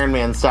or Iron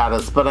Man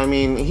status, but I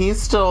mean,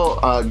 he's still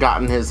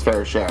gotten his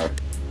fair share.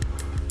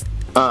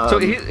 So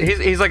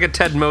he's like a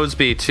Ted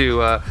Mosby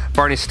to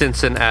Barney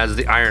Stinson as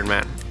the Iron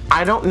Man.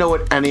 I don't know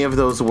what any of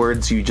those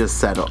words you just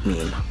said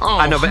mean. Oh,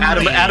 I know, but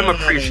Adam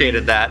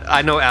appreciated that.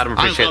 I know Adam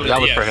appreciated that. That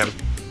was for him.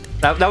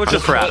 That was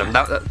just for Adam.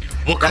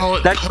 We'll call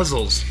it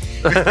puzzles.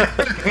 What's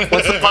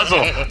the puzzle?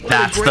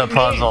 That's the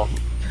puzzle.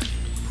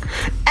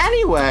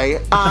 Anyway,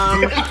 but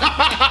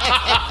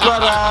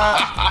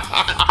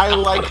I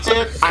liked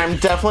it. I'm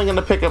definitely going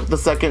to pick up the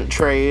second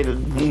trade.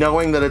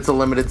 Knowing that it's a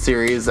limited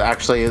series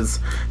actually is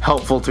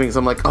helpful to me, because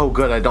I'm like, oh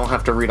good, I don't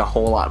have to read a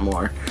whole lot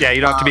more. Yeah,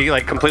 you don't have to be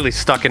like completely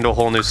stuck into a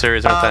whole new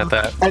series or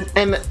that.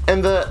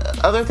 And the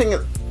other thing,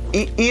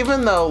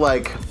 even though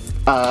like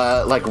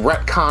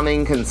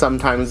retconning can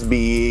sometimes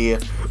be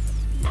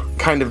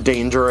kind of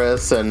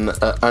dangerous and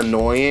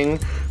annoying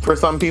for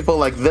some people,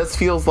 like this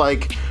feels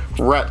like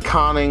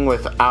retconning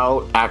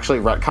without actually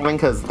retconning,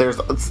 because there's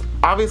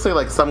obviously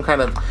like some kind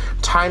of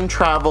time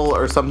travel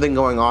or something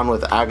going on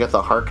with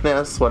Agatha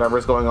Harkness,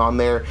 whatever's going on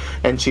there,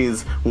 and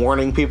she's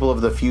warning people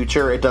of the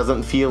future. It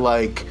doesn't feel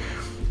like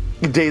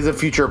Days of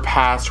Future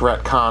Past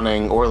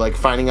retconning, or like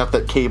finding out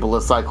that Cable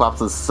is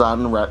Cyclops'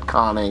 son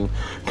retconning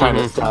kind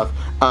of stuff.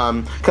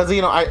 Because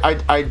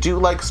I do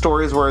like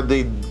stories where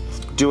they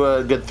do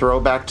a good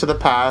throwback to the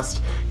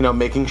past,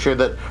 making sure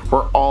that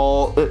we're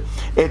all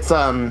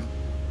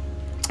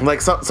like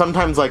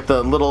sometimes like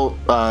the little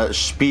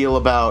spiel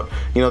about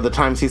the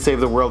times he saved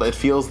the world, it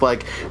feels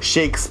like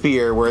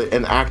Shakespeare, where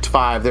in Act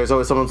 5 there's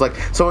always someone's like,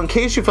 so in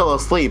case you fell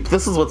asleep,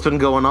 this is what's been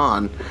going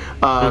on.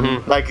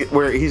 Like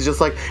where he's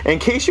just like, in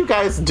case you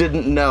guys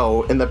didn't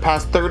know, in the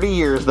past 30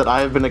 years that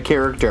I have been a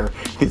character,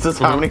 this is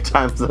how many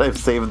times that I've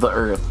saved the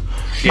earth.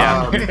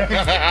 Yeah.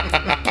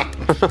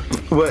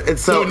 But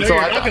it's so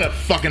you're not gonna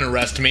fucking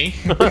arrest me.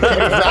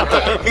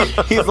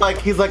 Exactly.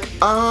 He's like,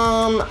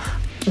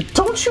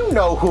 don't you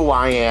know who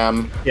I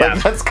am? Yeah.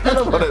 Like, that's kind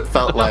of what it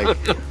felt like.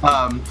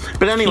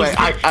 But anyway,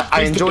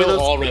 I enjoy those.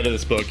 All read of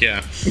this book,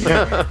 yeah.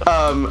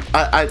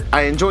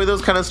 I enjoy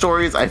those kind of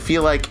stories. I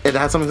feel like it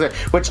has something to say.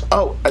 Which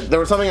there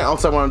was something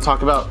else I want to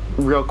talk about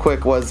real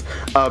quick. Was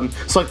so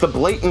like the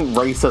blatant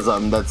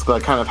racism that's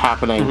like kind of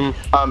happening.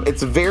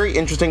 It's very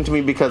interesting to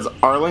me because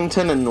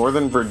Arlington and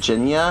Northern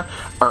Virginia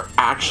are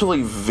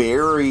actually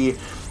very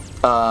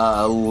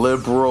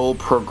liberal,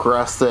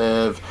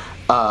 progressive,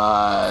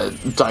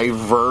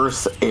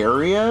 diverse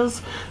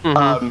areas,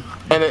 and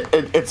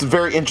it's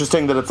very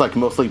interesting that it's like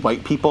mostly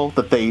white people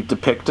that they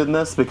depict in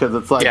this, because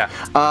it's like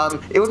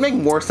it would make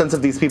more sense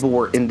if these people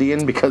were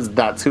Indian, because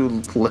that's who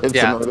lives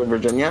in Northern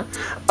Virginia.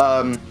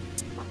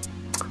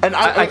 And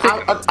I think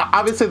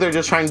obviously they're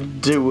just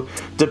trying to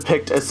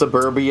depict a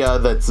suburbia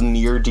that's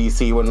near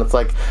DC, when it's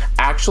like,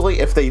 actually,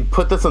 if they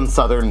put this in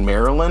Southern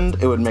Maryland,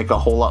 it would make a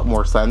whole lot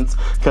more sense,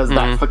 because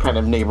that's the kind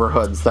of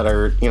neighborhoods that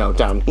are,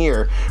 down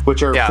here,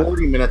 which are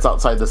 40 minutes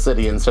outside the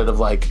city instead of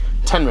like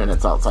 10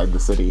 minutes outside the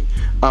city.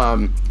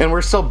 And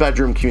we're still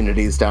bedroom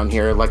communities down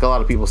here. Like, a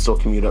lot of people still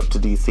commute up to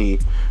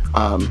DC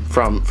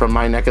from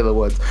my neck of the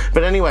woods.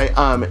 But anyway,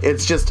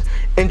 it's just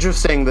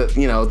interesting that,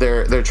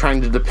 they're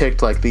trying to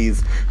depict like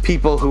these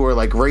people who are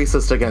like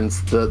racist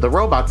against the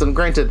robots. And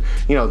granted,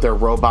 they're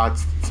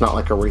robots. It's not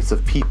like a race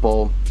of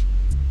people.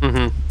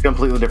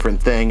 Completely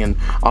different thing. And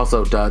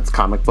also, it's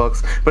comic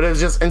books. But it's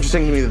just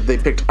interesting to me that they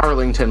picked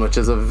Arlington, which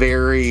is a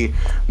very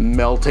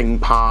melting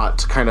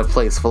pot kind of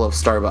place full of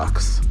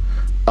Starbucks.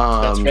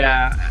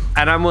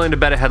 And I'm willing to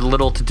bet it had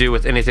little to do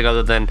with anything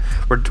other than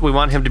we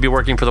want him to be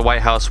working for the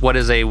White House. What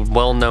is a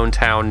well-known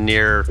town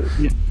near,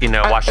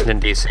 Washington,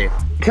 D.C.?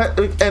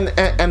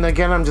 And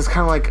again, I'm just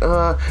kind of like,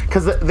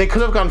 because they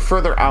could have gone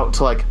further out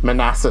to like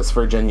Manassas,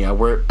 Virginia,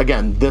 where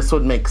again this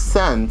would make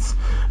sense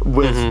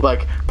with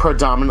like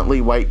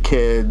predominantly white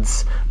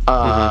kids,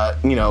 that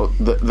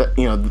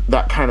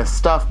kind of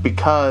stuff,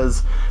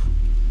 because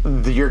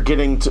you're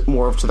getting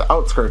more to the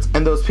outskirts,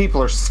 and those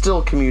people are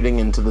still commuting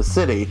into the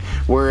city,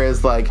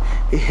 whereas like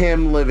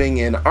him living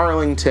in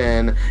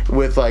Arlington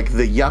with like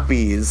the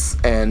yuppies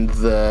and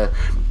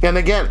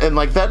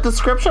like that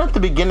description at the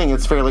beginning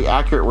is fairly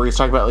accurate, where he's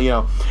talking about,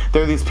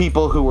 there are these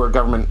people who were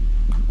government,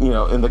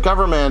 in the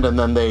government, and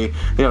then they,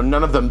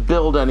 none of them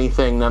build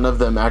anything, none of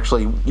them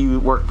actually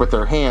work with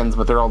their hands,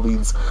 but they're all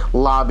these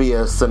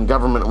lobbyists and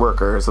government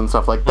workers and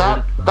stuff like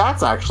that.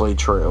 That's actually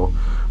true,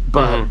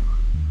 but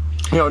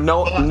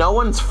no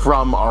one's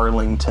from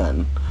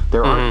Arlington.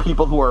 There aren't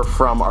people who are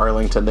from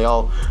Arlington. They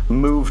all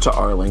move to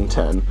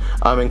Arlington.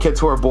 And kids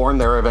who are born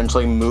there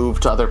eventually move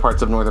to other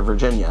parts of Northern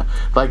Virginia.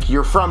 Like,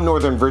 you're from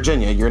Northern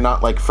Virginia. You're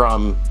not, like,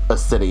 from a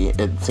city,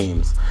 it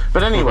seems.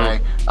 But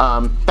anyway,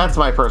 that's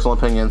my personal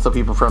opinion. So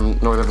people from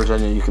Northern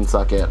Virginia, you can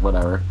suck it,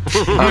 whatever.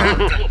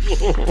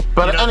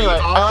 But anyway,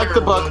 I like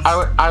the book.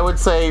 I would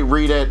say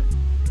read it.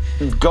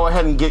 Go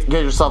ahead and get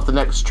yourself the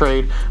next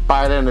trade.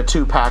 Buy it in a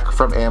 2-pack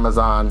from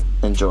Amazon.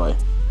 Enjoy.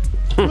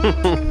 Or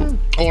on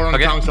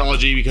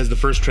Comixology, because the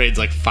first trade's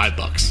like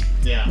 $5.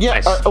 Yeah.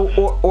 Nice.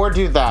 Or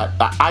do that.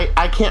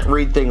 I can't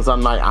read things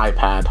on my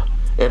iPad.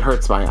 It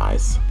hurts my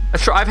eyes.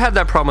 Sure, I've had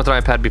that problem with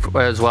an iPad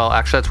before as well.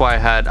 Actually, that's why I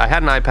had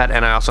an iPad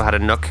and I also had a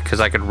Nook, because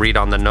I could read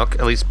on the Nook,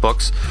 at least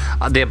books.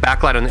 The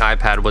backlight on the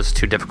iPad was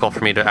too difficult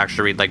for me to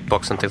actually read like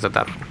books and things like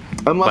that.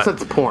 Unless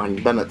it's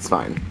porn, then it's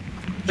fine.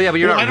 Yeah, but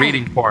you're not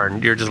reading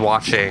porn. You're just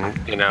watching,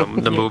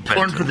 the movement.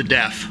 Porn for the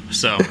deaf,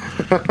 so.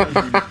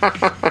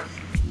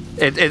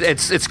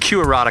 It's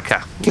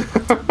Q-erotica.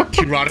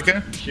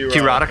 Q-erotica?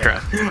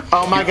 Q-erotica.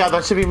 Oh my god,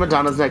 that should be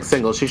Madonna's next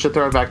single. She should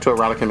throw it back to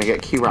erotica and make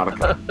it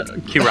Q-erotica.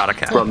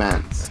 Q-erotica.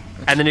 Romance.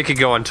 And then you could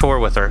go on tour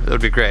with her. It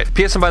would be great.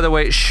 P.S. And by the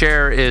way,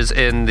 Cher is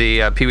in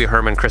the Pee Wee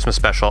Herman Christmas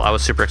special. I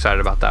was super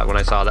excited about that when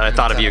I saw that. I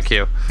thought of you,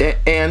 Q.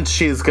 And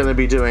she's going to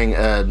be doing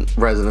a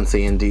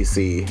residency in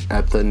D.C.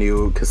 at the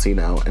new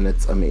casino, and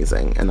it's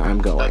amazing. And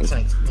I'm going. That's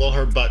nice. Will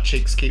her butt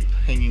cheeks keep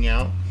hanging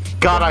out?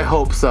 God, I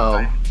hope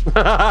so.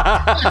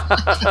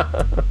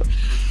 I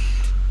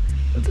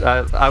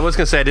was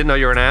going to say I didn't know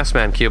you were an ass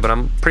man, Q, but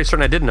I'm pretty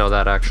certain I did know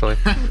that, actually.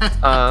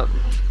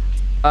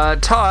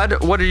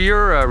 Todd, what are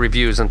your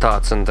reviews and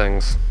thoughts and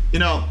things?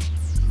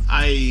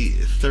 I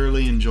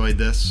thoroughly enjoyed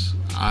this.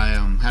 I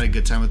had a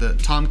good time with it.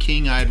 Tom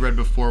King, I had read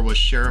before, was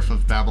Sheriff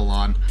of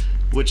Babylon,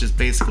 which is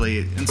basically,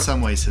 in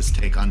some ways, his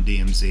take on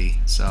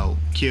DMZ. So,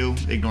 Q,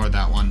 ignore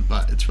that one,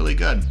 but it's really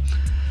good.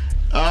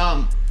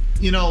 I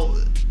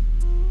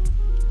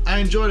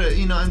enjoyed it,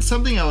 and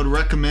something I would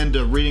recommend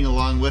reading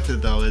along with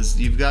it, though, is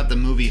you've got the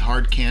movie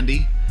Hard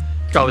Candy.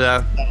 Oh,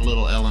 yeah. Got a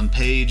little Ellen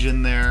Page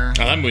in there.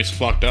 Oh, that movie's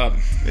fucked up.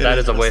 That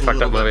is a way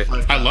fucked up movie.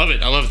 I love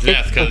it. I love it to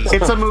death, because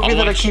it's a movie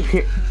that I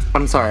keep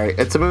I'm sorry.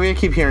 It's a movie I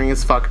keep hearing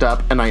is fucked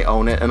up, and I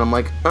own it, and I'm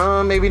like,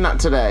 maybe not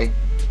today.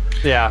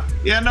 Yeah.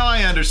 Yeah, no,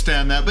 I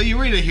understand that. But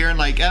you read it here, and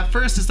like at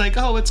first it's like,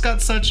 oh, it's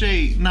got such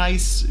a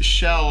nice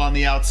shell on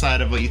the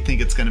outside of what you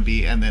think it's going to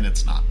be, and then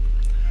it's not.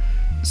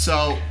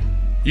 So.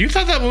 You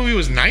thought that movie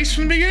was nice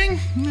from the beginning?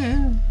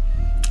 Yeah.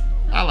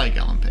 I like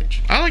Ellen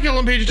Page. I like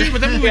Ellen Page too,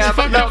 but that movie's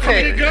fucked up from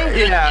the go.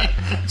 Yeah.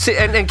 See,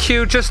 and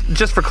Q,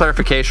 just for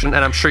clarification,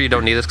 and I'm sure you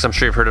don't need this because I'm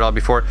sure you've heard it all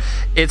before.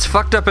 It's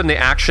fucked up in the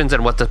actions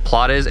and what the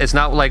plot is. It's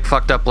not like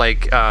fucked up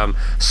like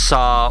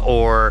Saw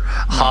or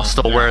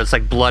Hostel, where it's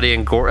like bloody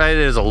and gore. It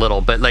is a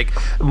little, but like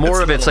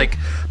more of it's like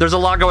there's a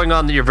lot going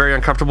on that you're very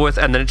uncomfortable with,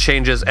 and then it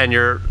changes, and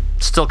you're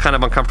still kind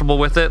of uncomfortable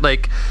with it.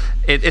 Like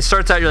it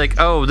starts out, you're like,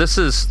 oh, this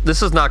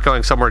is not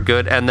going somewhere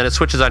good, and then it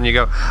switches on and you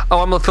go, oh,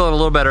 I'm feeling a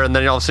little better, and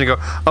then all of a sudden you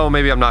go, oh,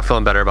 maybe I'm not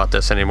feeling better about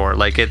this anymore.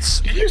 Like it's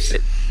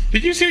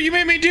did you see what you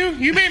made me do?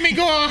 You made me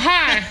go all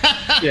high.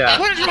 Yeah.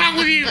 What is wrong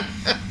with you?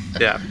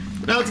 Yeah.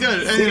 No, it's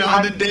good. And,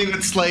 and then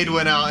David Slade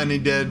went out and he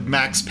did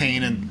Max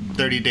Payne and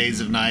 30 Days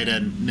of Night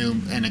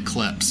and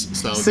Eclipse.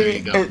 So there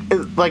you go.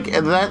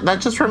 That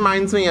just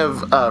reminds me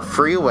of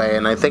Freeway,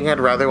 and I think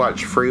I'd rather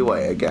watch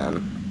Freeway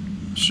again.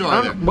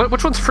 Sure.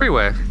 Which one's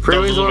Freeway?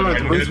 Freeway's the one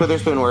with Reese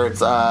Witherspoon, where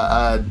it's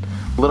a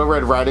Little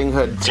Red Riding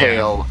Hood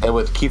tale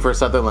with Kiefer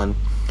Sutherland.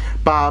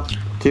 Bob,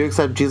 do you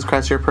accept Jesus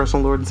Christ your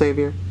personal Lord and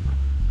Savior?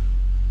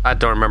 I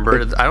don't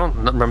remember. I don't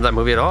remember that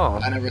movie at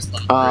all. I never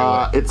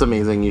saw it. It's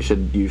amazing. You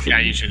should. Yeah,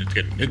 you should. It's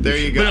good. There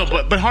you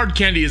go. But Hard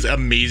Candy is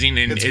amazing,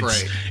 and it's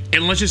great.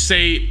 And let's just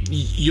say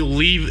you'll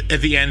leave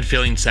at the end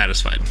feeling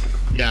satisfied.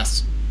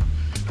 Yes,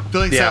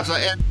 feeling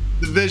satisfied. And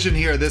the vision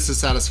here, this is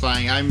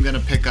satisfying. I'm gonna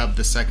pick up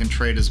the second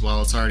trade as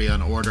well. It's already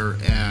on order,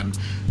 and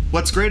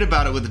what's great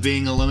about it with it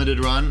being a limited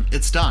run,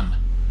 it's done.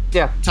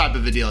 Yeah. Type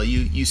of a deal.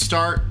 You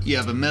start, you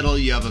have a middle,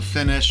 you have a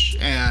finish,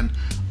 and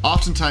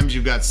oftentimes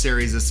you've got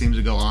series that seem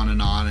to go on,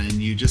 and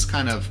you just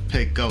kind of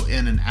go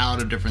in and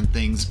out of different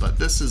things, but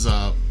this is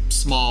a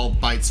small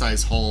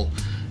bite-sized whole,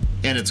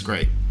 and it's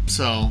great.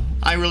 So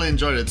I really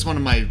enjoyed it. It's one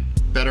of my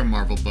better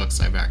Marvel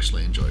books I've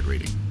actually enjoyed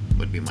reading,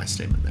 would be my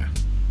statement there.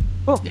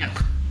 Cool. Yeah.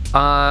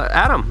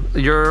 Adam,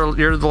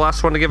 you're the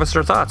last one to give us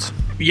your thoughts.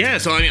 Yeah,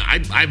 so I mean,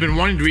 I've been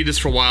wanting to read this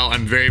for a while.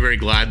 I'm very, very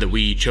glad that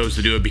we chose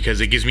to do it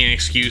because it gives me an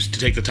excuse to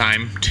take the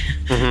time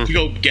to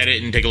go get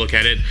it and take a look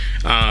at it.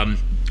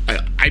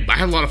 I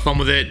had a lot of fun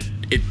with it.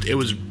 it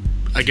was,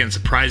 again,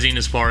 surprising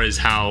as far as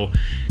how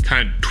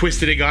kind of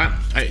twisted it got.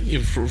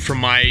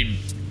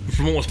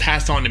 From what was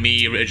passed on to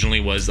me originally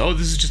was,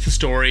 this is just the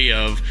story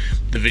of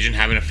the Vision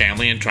having a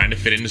family and trying to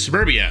fit into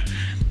suburbia.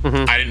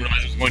 I didn't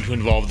realize it was going to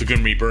involve the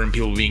Grim Reaper and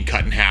people being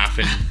cut in half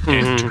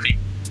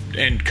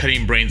and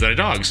cutting brains out of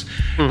dogs.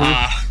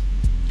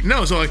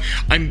 No, so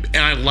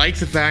I like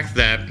the fact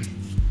that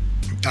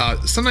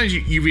sometimes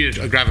you read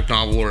a graphic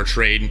novel or a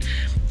trade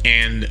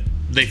and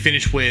they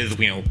finish with,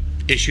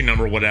 issue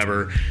number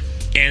whatever,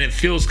 and it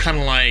feels kind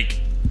of like,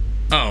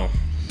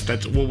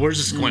 where's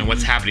this going?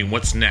 What's happening?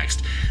 What's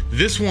next?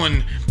 This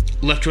one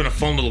left you on a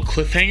fun little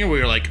cliffhanger where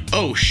you're like,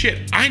 oh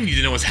shit, I need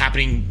to know what's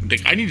happening.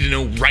 Like, I need to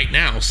know right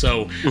now.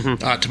 So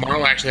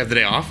tomorrow I actually have the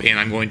day off, and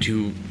I'm going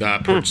to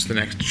purchase the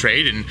next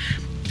trade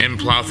and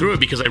plow through it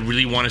because I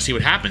really want to see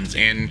what happens.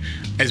 And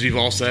as we've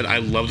all said, I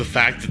love the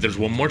fact that there's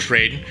one more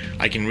trade.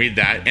 I can read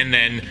that, and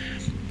then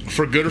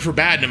for good or for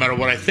bad, no matter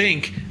what I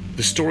think,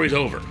 the story's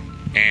over.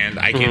 And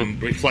I can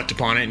reflect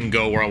upon it and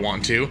go where I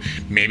want to.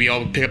 Maybe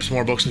I'll pick up some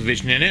more books with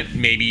Vision in it.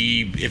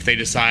 Maybe if they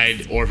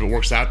decide, or if it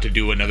works out, to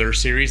do another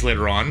series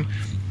later on,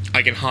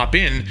 I can hop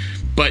in.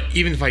 But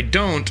even if I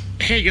don't,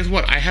 hey, guess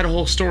what? I had a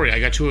whole story. I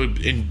got to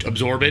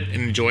absorb it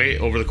and enjoy it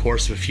over the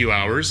course of a few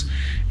hours,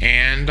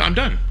 and I'm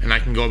done. And I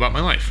can go about my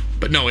life.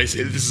 But no, this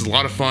is a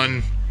lot of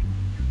fun.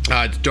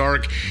 It's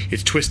dark,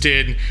 it's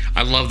twisted.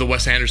 I love the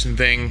Wes Anderson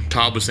thing.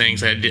 Todd was saying,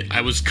 so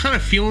I was kind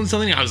of feeling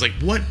something. I was like,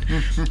 what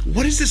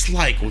is this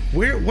like?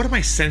 What am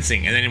I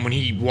sensing? And then when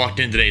he walked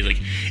in today,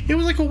 it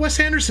was like a Wes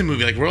Anderson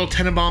movie, like Royal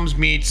Tenenbaums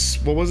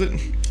meets, what was it?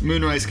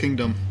 Moonrise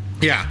Kingdom.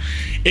 Yeah.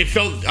 It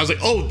felt, I was like,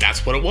 oh,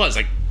 that's what it was.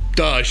 Like,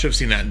 duh, I should have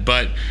seen that.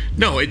 But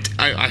no,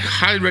 I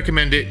highly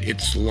recommend it.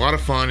 It's a lot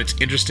of fun. It's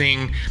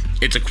interesting.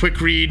 It's a quick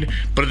read,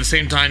 but at the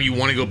same time, you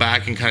want to go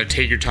back and kind of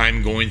take your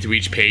time going through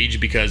each page,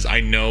 because I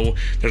know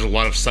there's a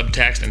lot of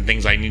subtext and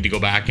things I need to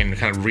go back and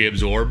kind of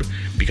reabsorb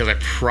because I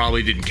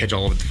probably didn't catch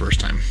all of it the first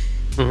time.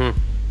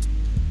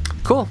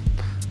 Cool.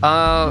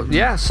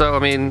 Yeah, so I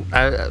mean,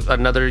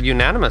 another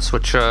unanimous,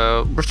 which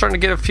we're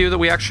starting to get a few that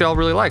we actually all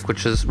really like,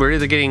 which is we're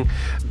either getting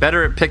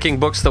better at picking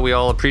books that we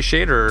all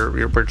appreciate,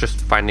 or we're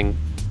just finding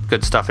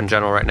good stuff in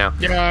general right now.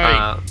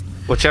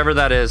 Whichever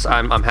that is,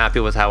 I'm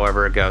happy with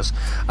however it goes.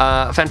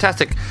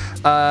 Fantastic.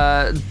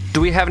 Do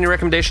we have any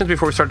recommendations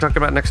before we start talking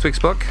about next week's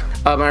book?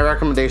 My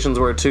recommendations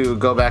were to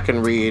go back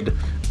and read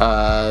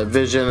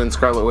Vision and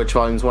Scarlet Witch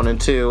Volumes 1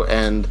 and 2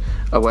 and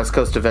West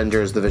Coast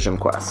Avengers, The Vision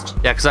Quest.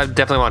 Yeah, because I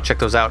definitely want to check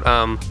those out.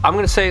 I'm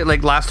going to say,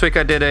 like last week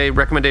I did a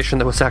recommendation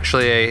that was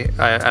actually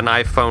an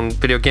iPhone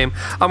video game.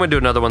 I'm going to do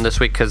another one this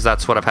week because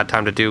that's what I've had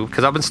time to do,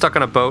 because I've been stuck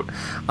on a boat,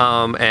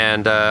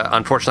 and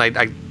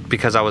unfortunately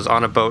because I was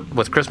on a boat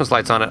with Christmas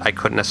lights on it, I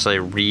couldn't necessarily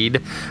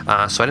read,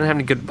 so I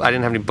didn't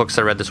have any books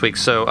that I read this week.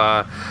 So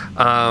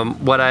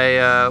what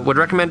I would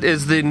recommend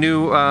is the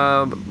new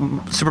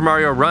Super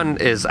Mario Run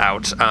is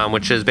out,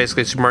 which is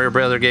basically a Super Mario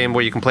Brother game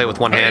where you can play with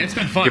one hand. It's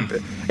been fun.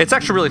 It's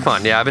actually really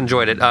fun. Yeah, I've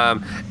enjoyed it.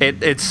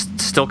 It's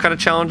still kind of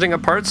challenging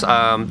at parts.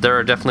 There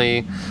are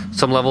definitely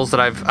some levels that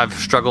I've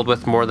struggled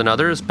with more than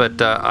others,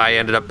 but I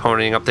ended up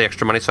ponying up the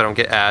extra money so I don't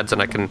get ads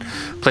and I can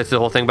play through the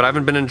whole thing. But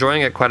I've been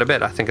enjoying it quite a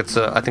bit. I think it's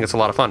a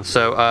lot of fun.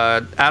 So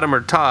Adam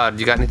or Todd,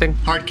 you got anything?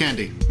 Hard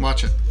Candy.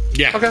 Watch it.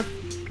 Yeah.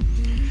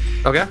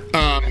 Okay.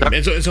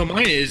 And so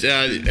mine is,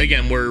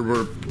 again,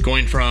 we're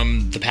going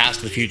from the past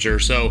to the future.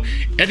 So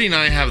Eddie and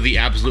I have the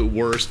absolute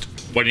worst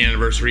wedding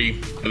anniversary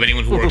of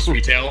anyone who works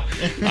retail.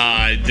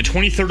 The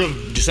 23rd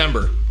of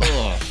December.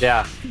 Oh.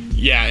 Yeah.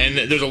 Yeah,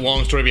 and there's a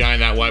long story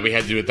behind that, why we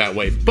had to do it that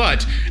way.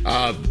 But,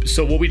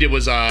 so what we did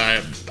was,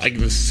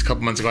 this is a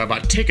couple months ago, I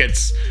bought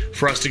tickets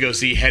for us to go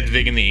see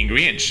Hedwig and the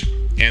Angry Inch.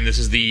 And this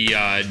is the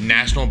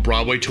national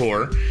Broadway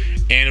tour.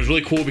 And it was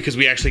really cool because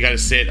we actually got to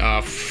sit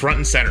front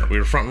and center. We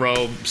were front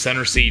row,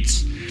 center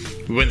seats.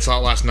 We went and saw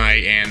it last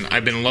night, and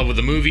I've been in love with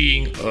the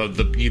movie,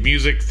 the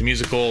music, the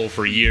musical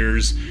for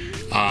years.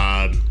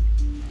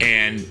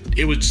 And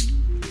it was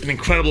an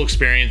incredible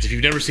experience. If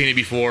you've never seen it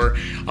before,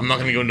 I'm not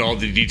going to go into all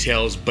the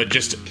details, but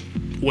just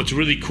what's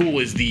really cool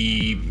is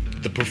the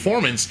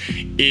performance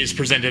is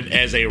presented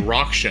as a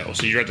rock show.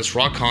 So you're at this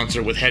rock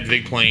concert with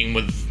Hedwig playing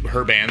with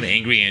her band, the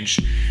Angry Inch,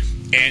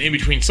 and in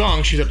between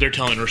songs, she's up there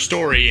telling her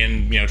story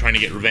and, trying to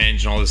get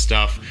revenge and all this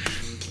stuff.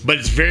 But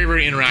it's very,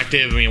 very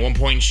interactive. I mean, at one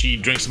point, she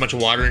drinks a bunch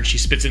of water and she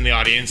spits in the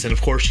audience, and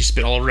of course, she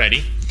spit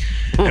already.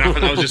 And I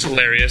thought that was just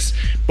hilarious.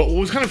 But what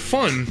was kind of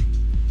fun,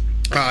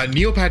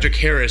 Neil Patrick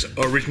Harris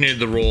originated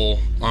the role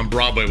on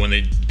Broadway when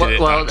they did it.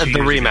 Well,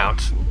 the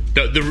remount.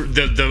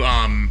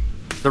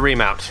 The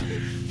remount.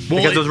 Well,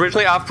 because it was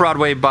originally off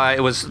Broadway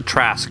it was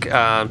Trask. It's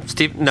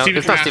not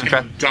Stephen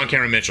Trask. John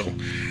Cameron Mitchell.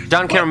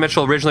 John Cameron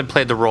Mitchell originally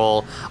played the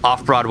role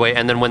off Broadway,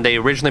 and then when they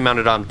originally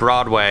mounted on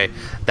Broadway,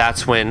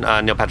 that's when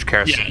Neil Patrick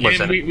Harris was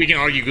in it. We can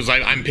argue, because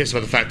I'm pissed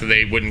about the fact that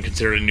they wouldn't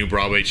consider it a new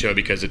Broadway show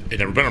because it had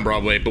never been on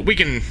Broadway, but we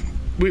can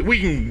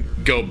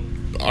go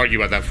argue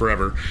about that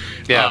forever.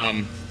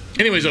 Yeah.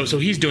 Anyways, though, so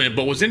he's doing it,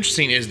 but what's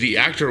interesting is the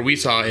actor we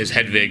saw as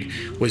Hedwig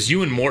was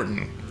Ewan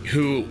Morton,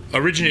 who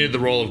originated the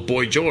role of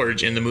Boy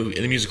George in the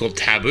musical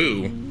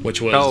Taboo,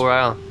 which was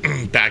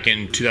back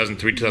in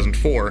 2003,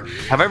 2004.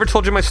 Have I ever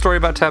told you my story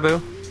about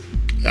Taboo?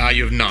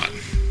 You have not.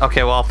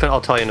 Okay, well,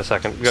 I'll tell you in a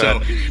second. Go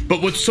ahead.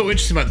 But what's so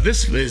interesting about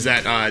this is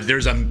that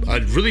there's a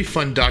really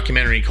fun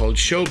documentary called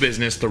Show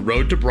Business: The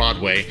Road to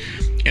Broadway,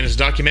 and it's a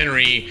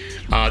documentary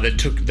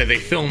that they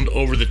filmed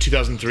over the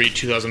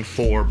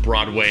 2003-2004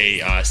 Broadway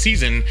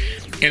season,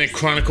 and it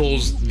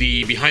chronicles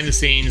the behind the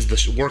scenes,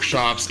 the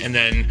workshops, and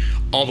then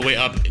all the way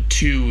up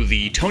to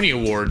the Tony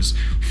Awards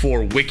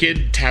for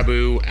Wicked,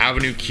 Taboo,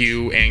 Avenue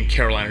Q, and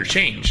Carolina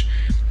Change.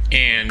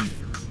 And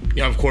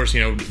of course,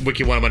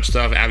 Wicked won a bunch of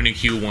stuff. Avenue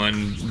Q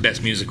won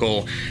Best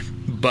Musical.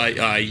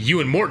 But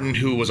Ewan Morton,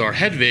 who was our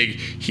head vig,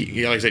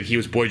 like I said, he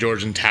was Boy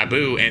George in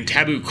Taboo, and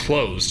Taboo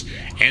closed.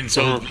 And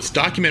so this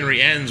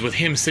documentary ends with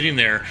him sitting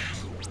there,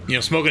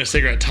 smoking a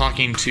cigarette,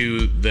 talking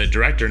to the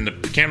director, and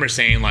the camera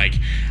saying, like,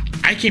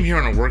 I came here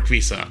on a work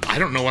visa. I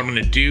don't know what I'm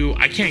going to do.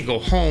 I can't go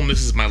home.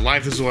 This is my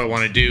life. This is what I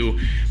want to do.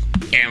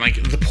 And,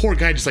 like, the poor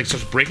guy just, like,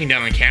 starts breaking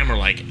down on camera,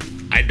 like,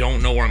 I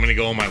don't know where I'm going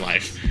to go in my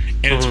life.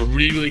 And it's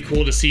really, really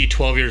cool to see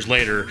 12 years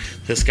later,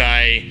 this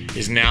guy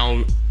is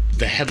now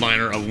the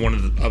headliner of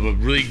of a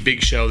really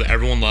big show that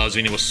everyone loves. I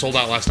mean, it was sold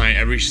out last night.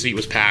 Every seat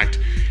was packed.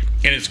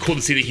 And it's cool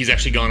to see that he's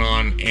actually gone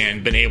on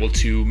and been able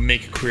to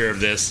make a career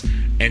of this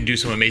and do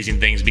some amazing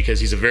things,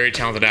 because he's a very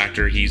talented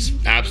actor. He's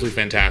absolutely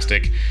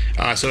fantastic.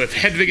 So if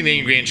Hedwig and the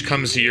Angry Inch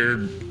comes to your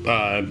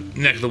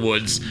neck of the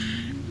woods,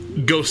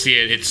 go see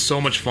it. It's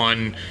so much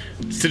fun.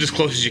 Sit as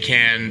close as you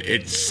can.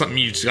 It's something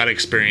you just got to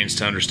experience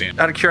to understand.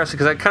 Out of curiosity,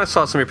 because I kind of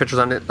saw some of your pictures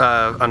on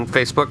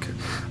Facebook,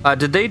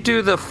 did they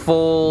do the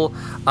full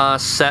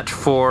set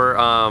for,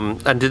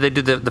 and did they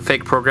do the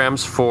fake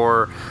programs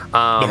for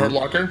The Hurt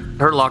Locker?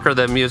 Hurt Locker,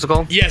 the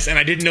musical? Yes, and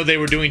I didn't know they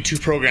were doing two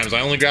programs.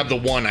 I only grabbed the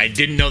one. I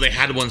didn't know they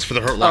had ones for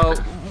the Hurt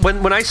Locker.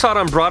 When I saw it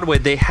on Broadway,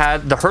 they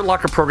had the Hurt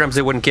Locker programs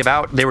they wouldn't give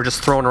out. They were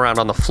just thrown around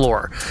on the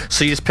floor.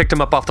 So you just picked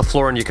them up off the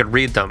floor and you could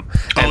read them.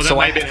 And that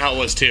might have been how it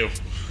was too.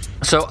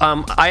 So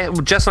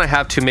Jess and I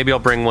have two. Maybe I'll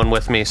bring one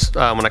with me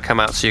when I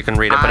come out so you can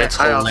read it. But it's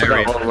hilarious.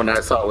 I also got one when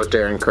I saw it with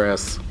Darren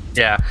Criss.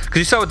 Yeah, because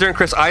you saw it with Darren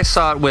Criss. I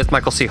saw it with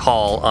Michael C.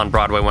 Hall on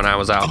Broadway when I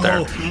was out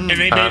there.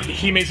 And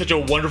he made such a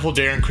wonderful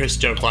Darren Criss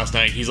joke last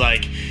night. He's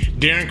like,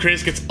 Darren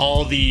Criss gets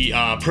all the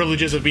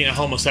privileges of being a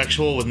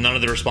homosexual with none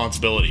of the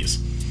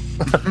responsibilities.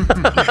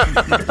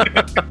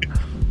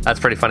 That's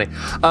pretty funny.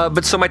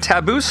 But so my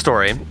Taboo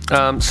story.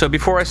 So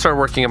before I started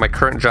working at my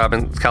current job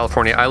in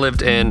California, I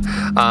lived in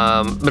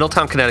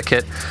Middletown,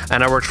 Connecticut,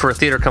 and I worked for a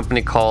theater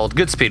company called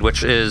Goodspeed,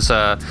 which is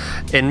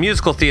in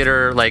musical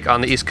theater, like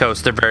on the East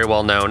Coast. They're very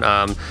well known.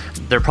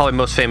 They're probably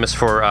most famous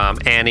for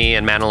Annie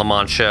and Man of La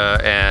Mancha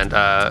and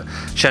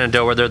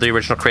Shenandoah. They're the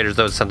original creators of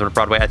those, sent them to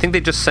Broadway. I think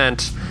they just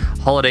sent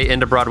Holiday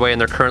into Broadway, and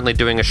they're currently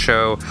doing a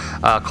show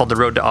called The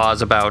Road to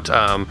Oz about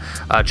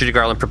Judy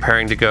Garland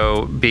preparing to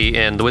go be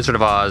in The Wizard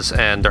of Oz,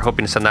 and they're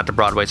hoping to send that to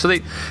Broadway. So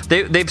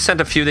they've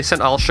sent a few. They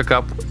sent All Shook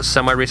Up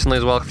semi-recently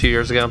as well, a few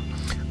years ago.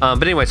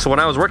 But anyway, so when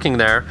I was working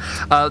there,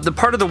 the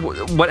part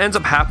of what ends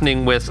up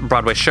happening with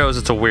Broadway shows,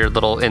 it's a weird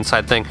little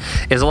inside thing,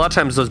 is a lot of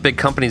times those big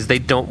companies, they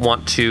don't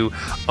want to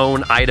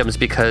own items,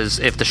 because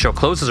if the show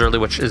closes early,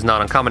 which is not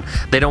uncommon,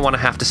 they don't want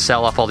to have to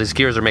sell off all these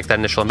gears or make that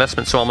initial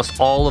investment. So almost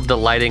all of the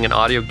lighting and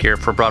audio gear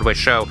for a Broadway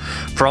show,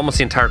 for almost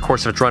the entire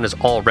course of its run, is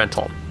all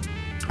rental.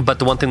 But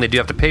the one thing they do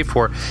have to pay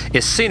for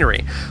is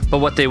scenery. But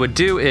what they would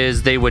do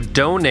is they would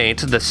donate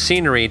the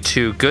scenery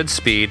to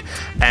Goodspeed,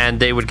 and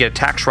they would get a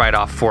tax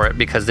write-off for it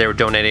because they were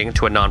donating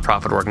to a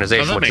nonprofit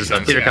organization, which is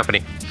a theater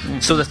company.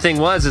 So the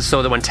thing is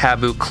so that when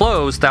Taboo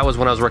closed, that was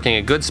when I was working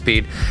at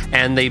Goodspeed,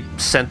 and they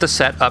sent the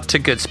set up to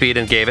Goodspeed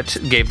and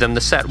gave them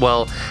the set.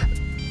 Well,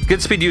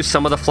 Goodspeed used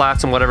some of the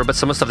flats and whatever, but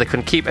some of the stuff they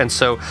couldn't keep, and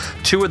so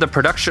two of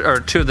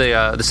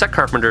the set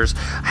carpenters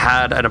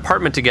had an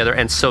apartment together,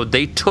 and so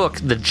they took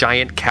the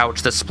giant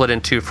couch that split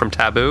in two from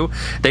Taboo.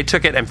 They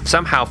took it and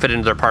somehow fit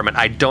into their apartment.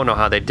 I don't know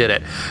how they did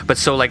it, but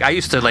so like I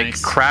used to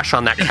like crash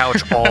on that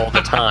couch all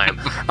the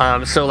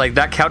time. So like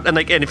that couch, and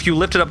if you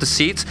lifted up the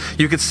seats,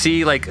 you could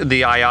see like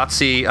the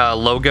IATSE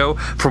logo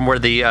from where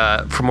the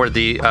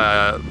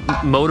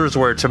motors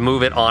were to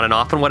move it on and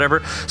off and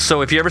whatever.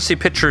 So if you ever see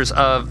pictures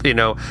of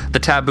the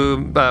Taboo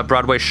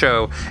Broadway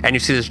show, and you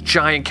see this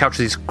giant couch with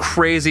these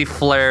crazy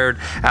flared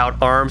out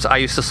arms, I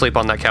used to sleep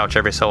on that couch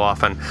every so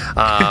often. If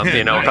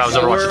I was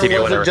ever watching TV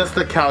or whatever. Was it just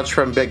the couch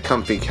from Big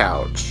Comfy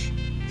Couch?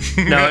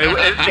 No,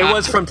 it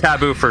was from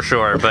Taboo for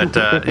sure, but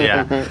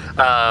yeah.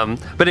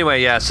 But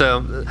anyway, yeah. So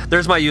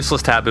there's my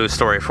useless Taboo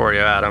story for you,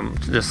 Adam.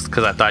 Just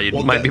because I thought you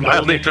might be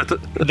mildly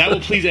interested. That will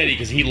please Eddie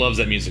because he loves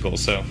that musical.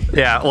 So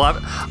yeah, well,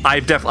 I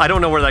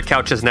don't know where that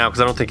couch is now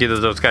because I don't think either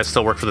of those guys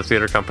still work for the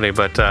theater company.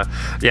 But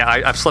yeah,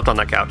 I've slept on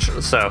that couch.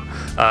 So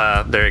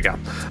there you go.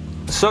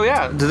 So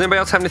yeah, does anybody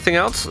else have anything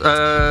else?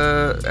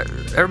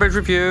 Everybody's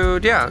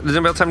reviewed. Yeah. Does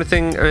anybody else have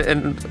anything?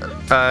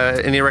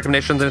 Any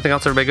recommendations? Anything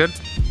else? Everybody good?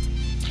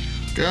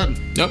 Good.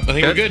 Nope, I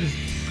think we're good.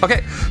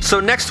 Okay,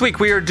 so next week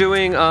we are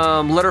doing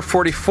letter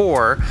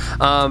 44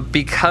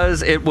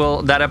 because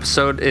that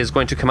episode is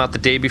going to come out the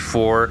day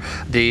before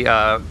the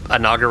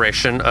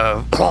inauguration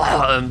of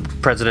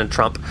President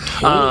Trump.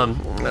 Dun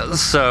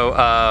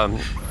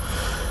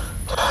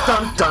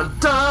dun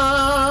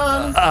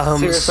dun.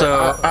 Seriously,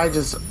 so I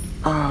just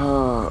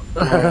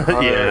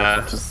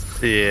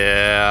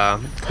yeah.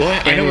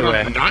 Well, I know what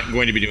I'm not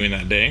going to be doing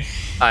that day.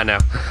 I know.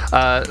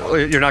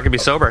 You're not going to be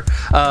sober.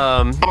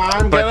 I'm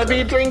going to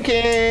be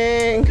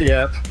drinking.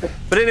 Yep.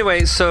 But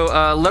anyway, so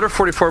letter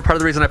 44, part of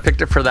the reason I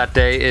picked it for that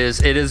day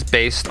is it is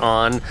based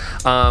on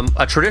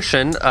a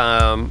tradition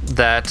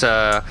that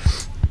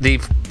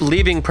the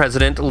leaving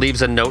president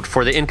leaves a note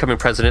for the incoming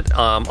president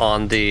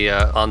on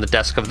the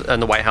desk in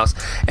the White House.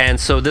 And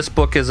so this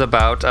book is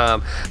about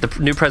the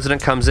new president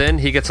comes in,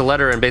 he gets a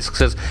letter and basically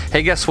says,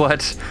 hey, guess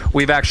what?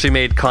 We've actually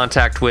made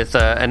contact with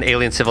an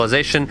alien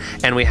civilization,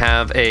 and we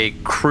have a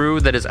crew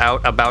that is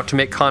about to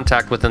make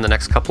contact within the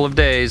next couple of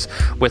days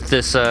with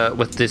this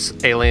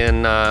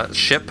alien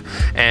ship,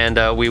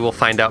 and we will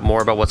find out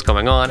more about what's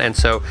going on. And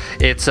so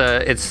it's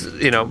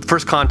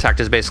First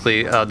Contact is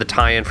basically the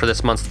tie-in for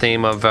this month's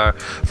theme of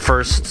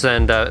firsts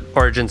and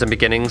origins and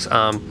beginnings.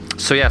 So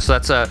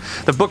that's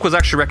the book was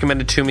actually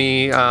recommended to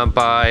me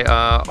by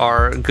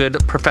our good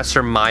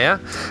Professor Maya,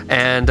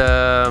 and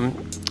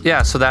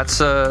so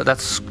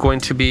that's going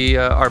to be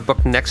our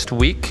book next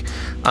week.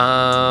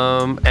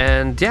 Does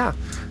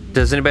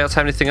anybody else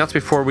have anything else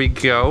before we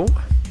go?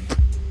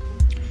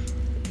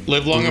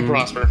 Live long and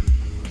prosper.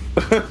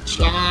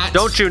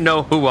 Don't you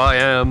know who I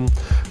am?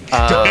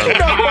 Don't you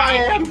know who I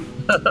am?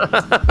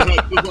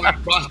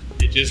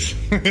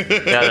 Yeah,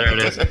 there it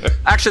is.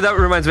 Actually, that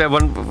reminds me of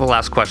one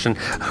last question.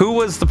 Who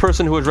was the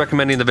person who was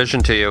recommending the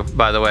vision to you,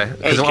 by the way?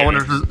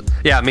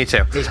 Yeah, me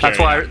too. That's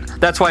why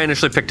I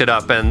initially picked it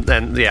up, and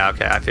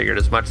I figured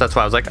as much. That's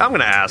why I was like, I'm going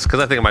to ask,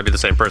 because I think it might be the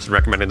same person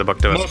recommending the book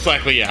to us. Most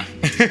likely, yeah.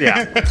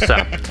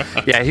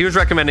 He was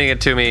recommending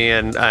it to me,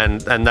 and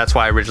that's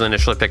why I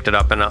initially picked it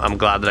up, and I'm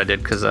glad that I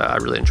did, because I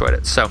really enjoyed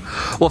it. So,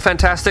 well,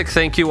 fantastic.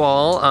 Thank you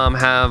all.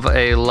 Have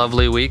a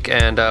lovely week,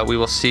 and we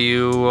will see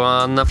you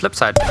on the flip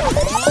side.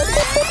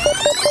 So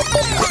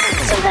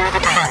that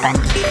happened.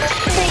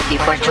 Thank you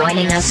for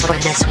joining us for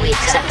this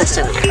week's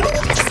episode.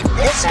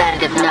 This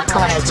band of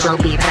knuckleheads will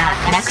be back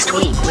next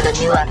week with a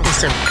new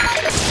episode.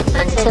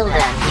 Until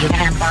then, you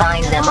can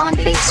find them on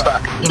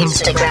Facebook,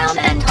 Instagram,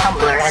 and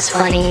Tumblr as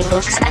Funny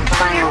Books and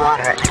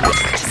Firewater,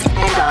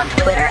 and on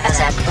Twitter as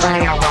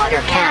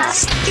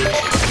 @FirewaterCast.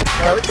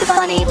 Go to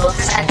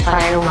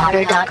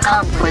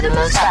funnybooksandfirewater.com for the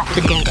most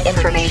up-to-date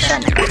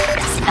information,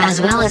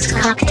 as well as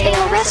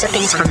cocktail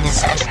recipes from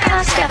this and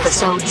past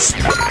episodes.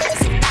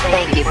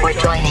 Thank you for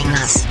joining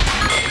us.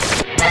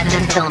 And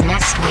until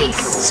next week,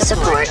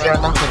 support your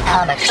local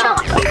comic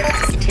shop,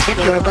 tip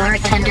your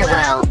bartender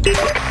well,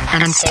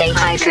 and stay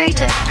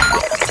hydrated.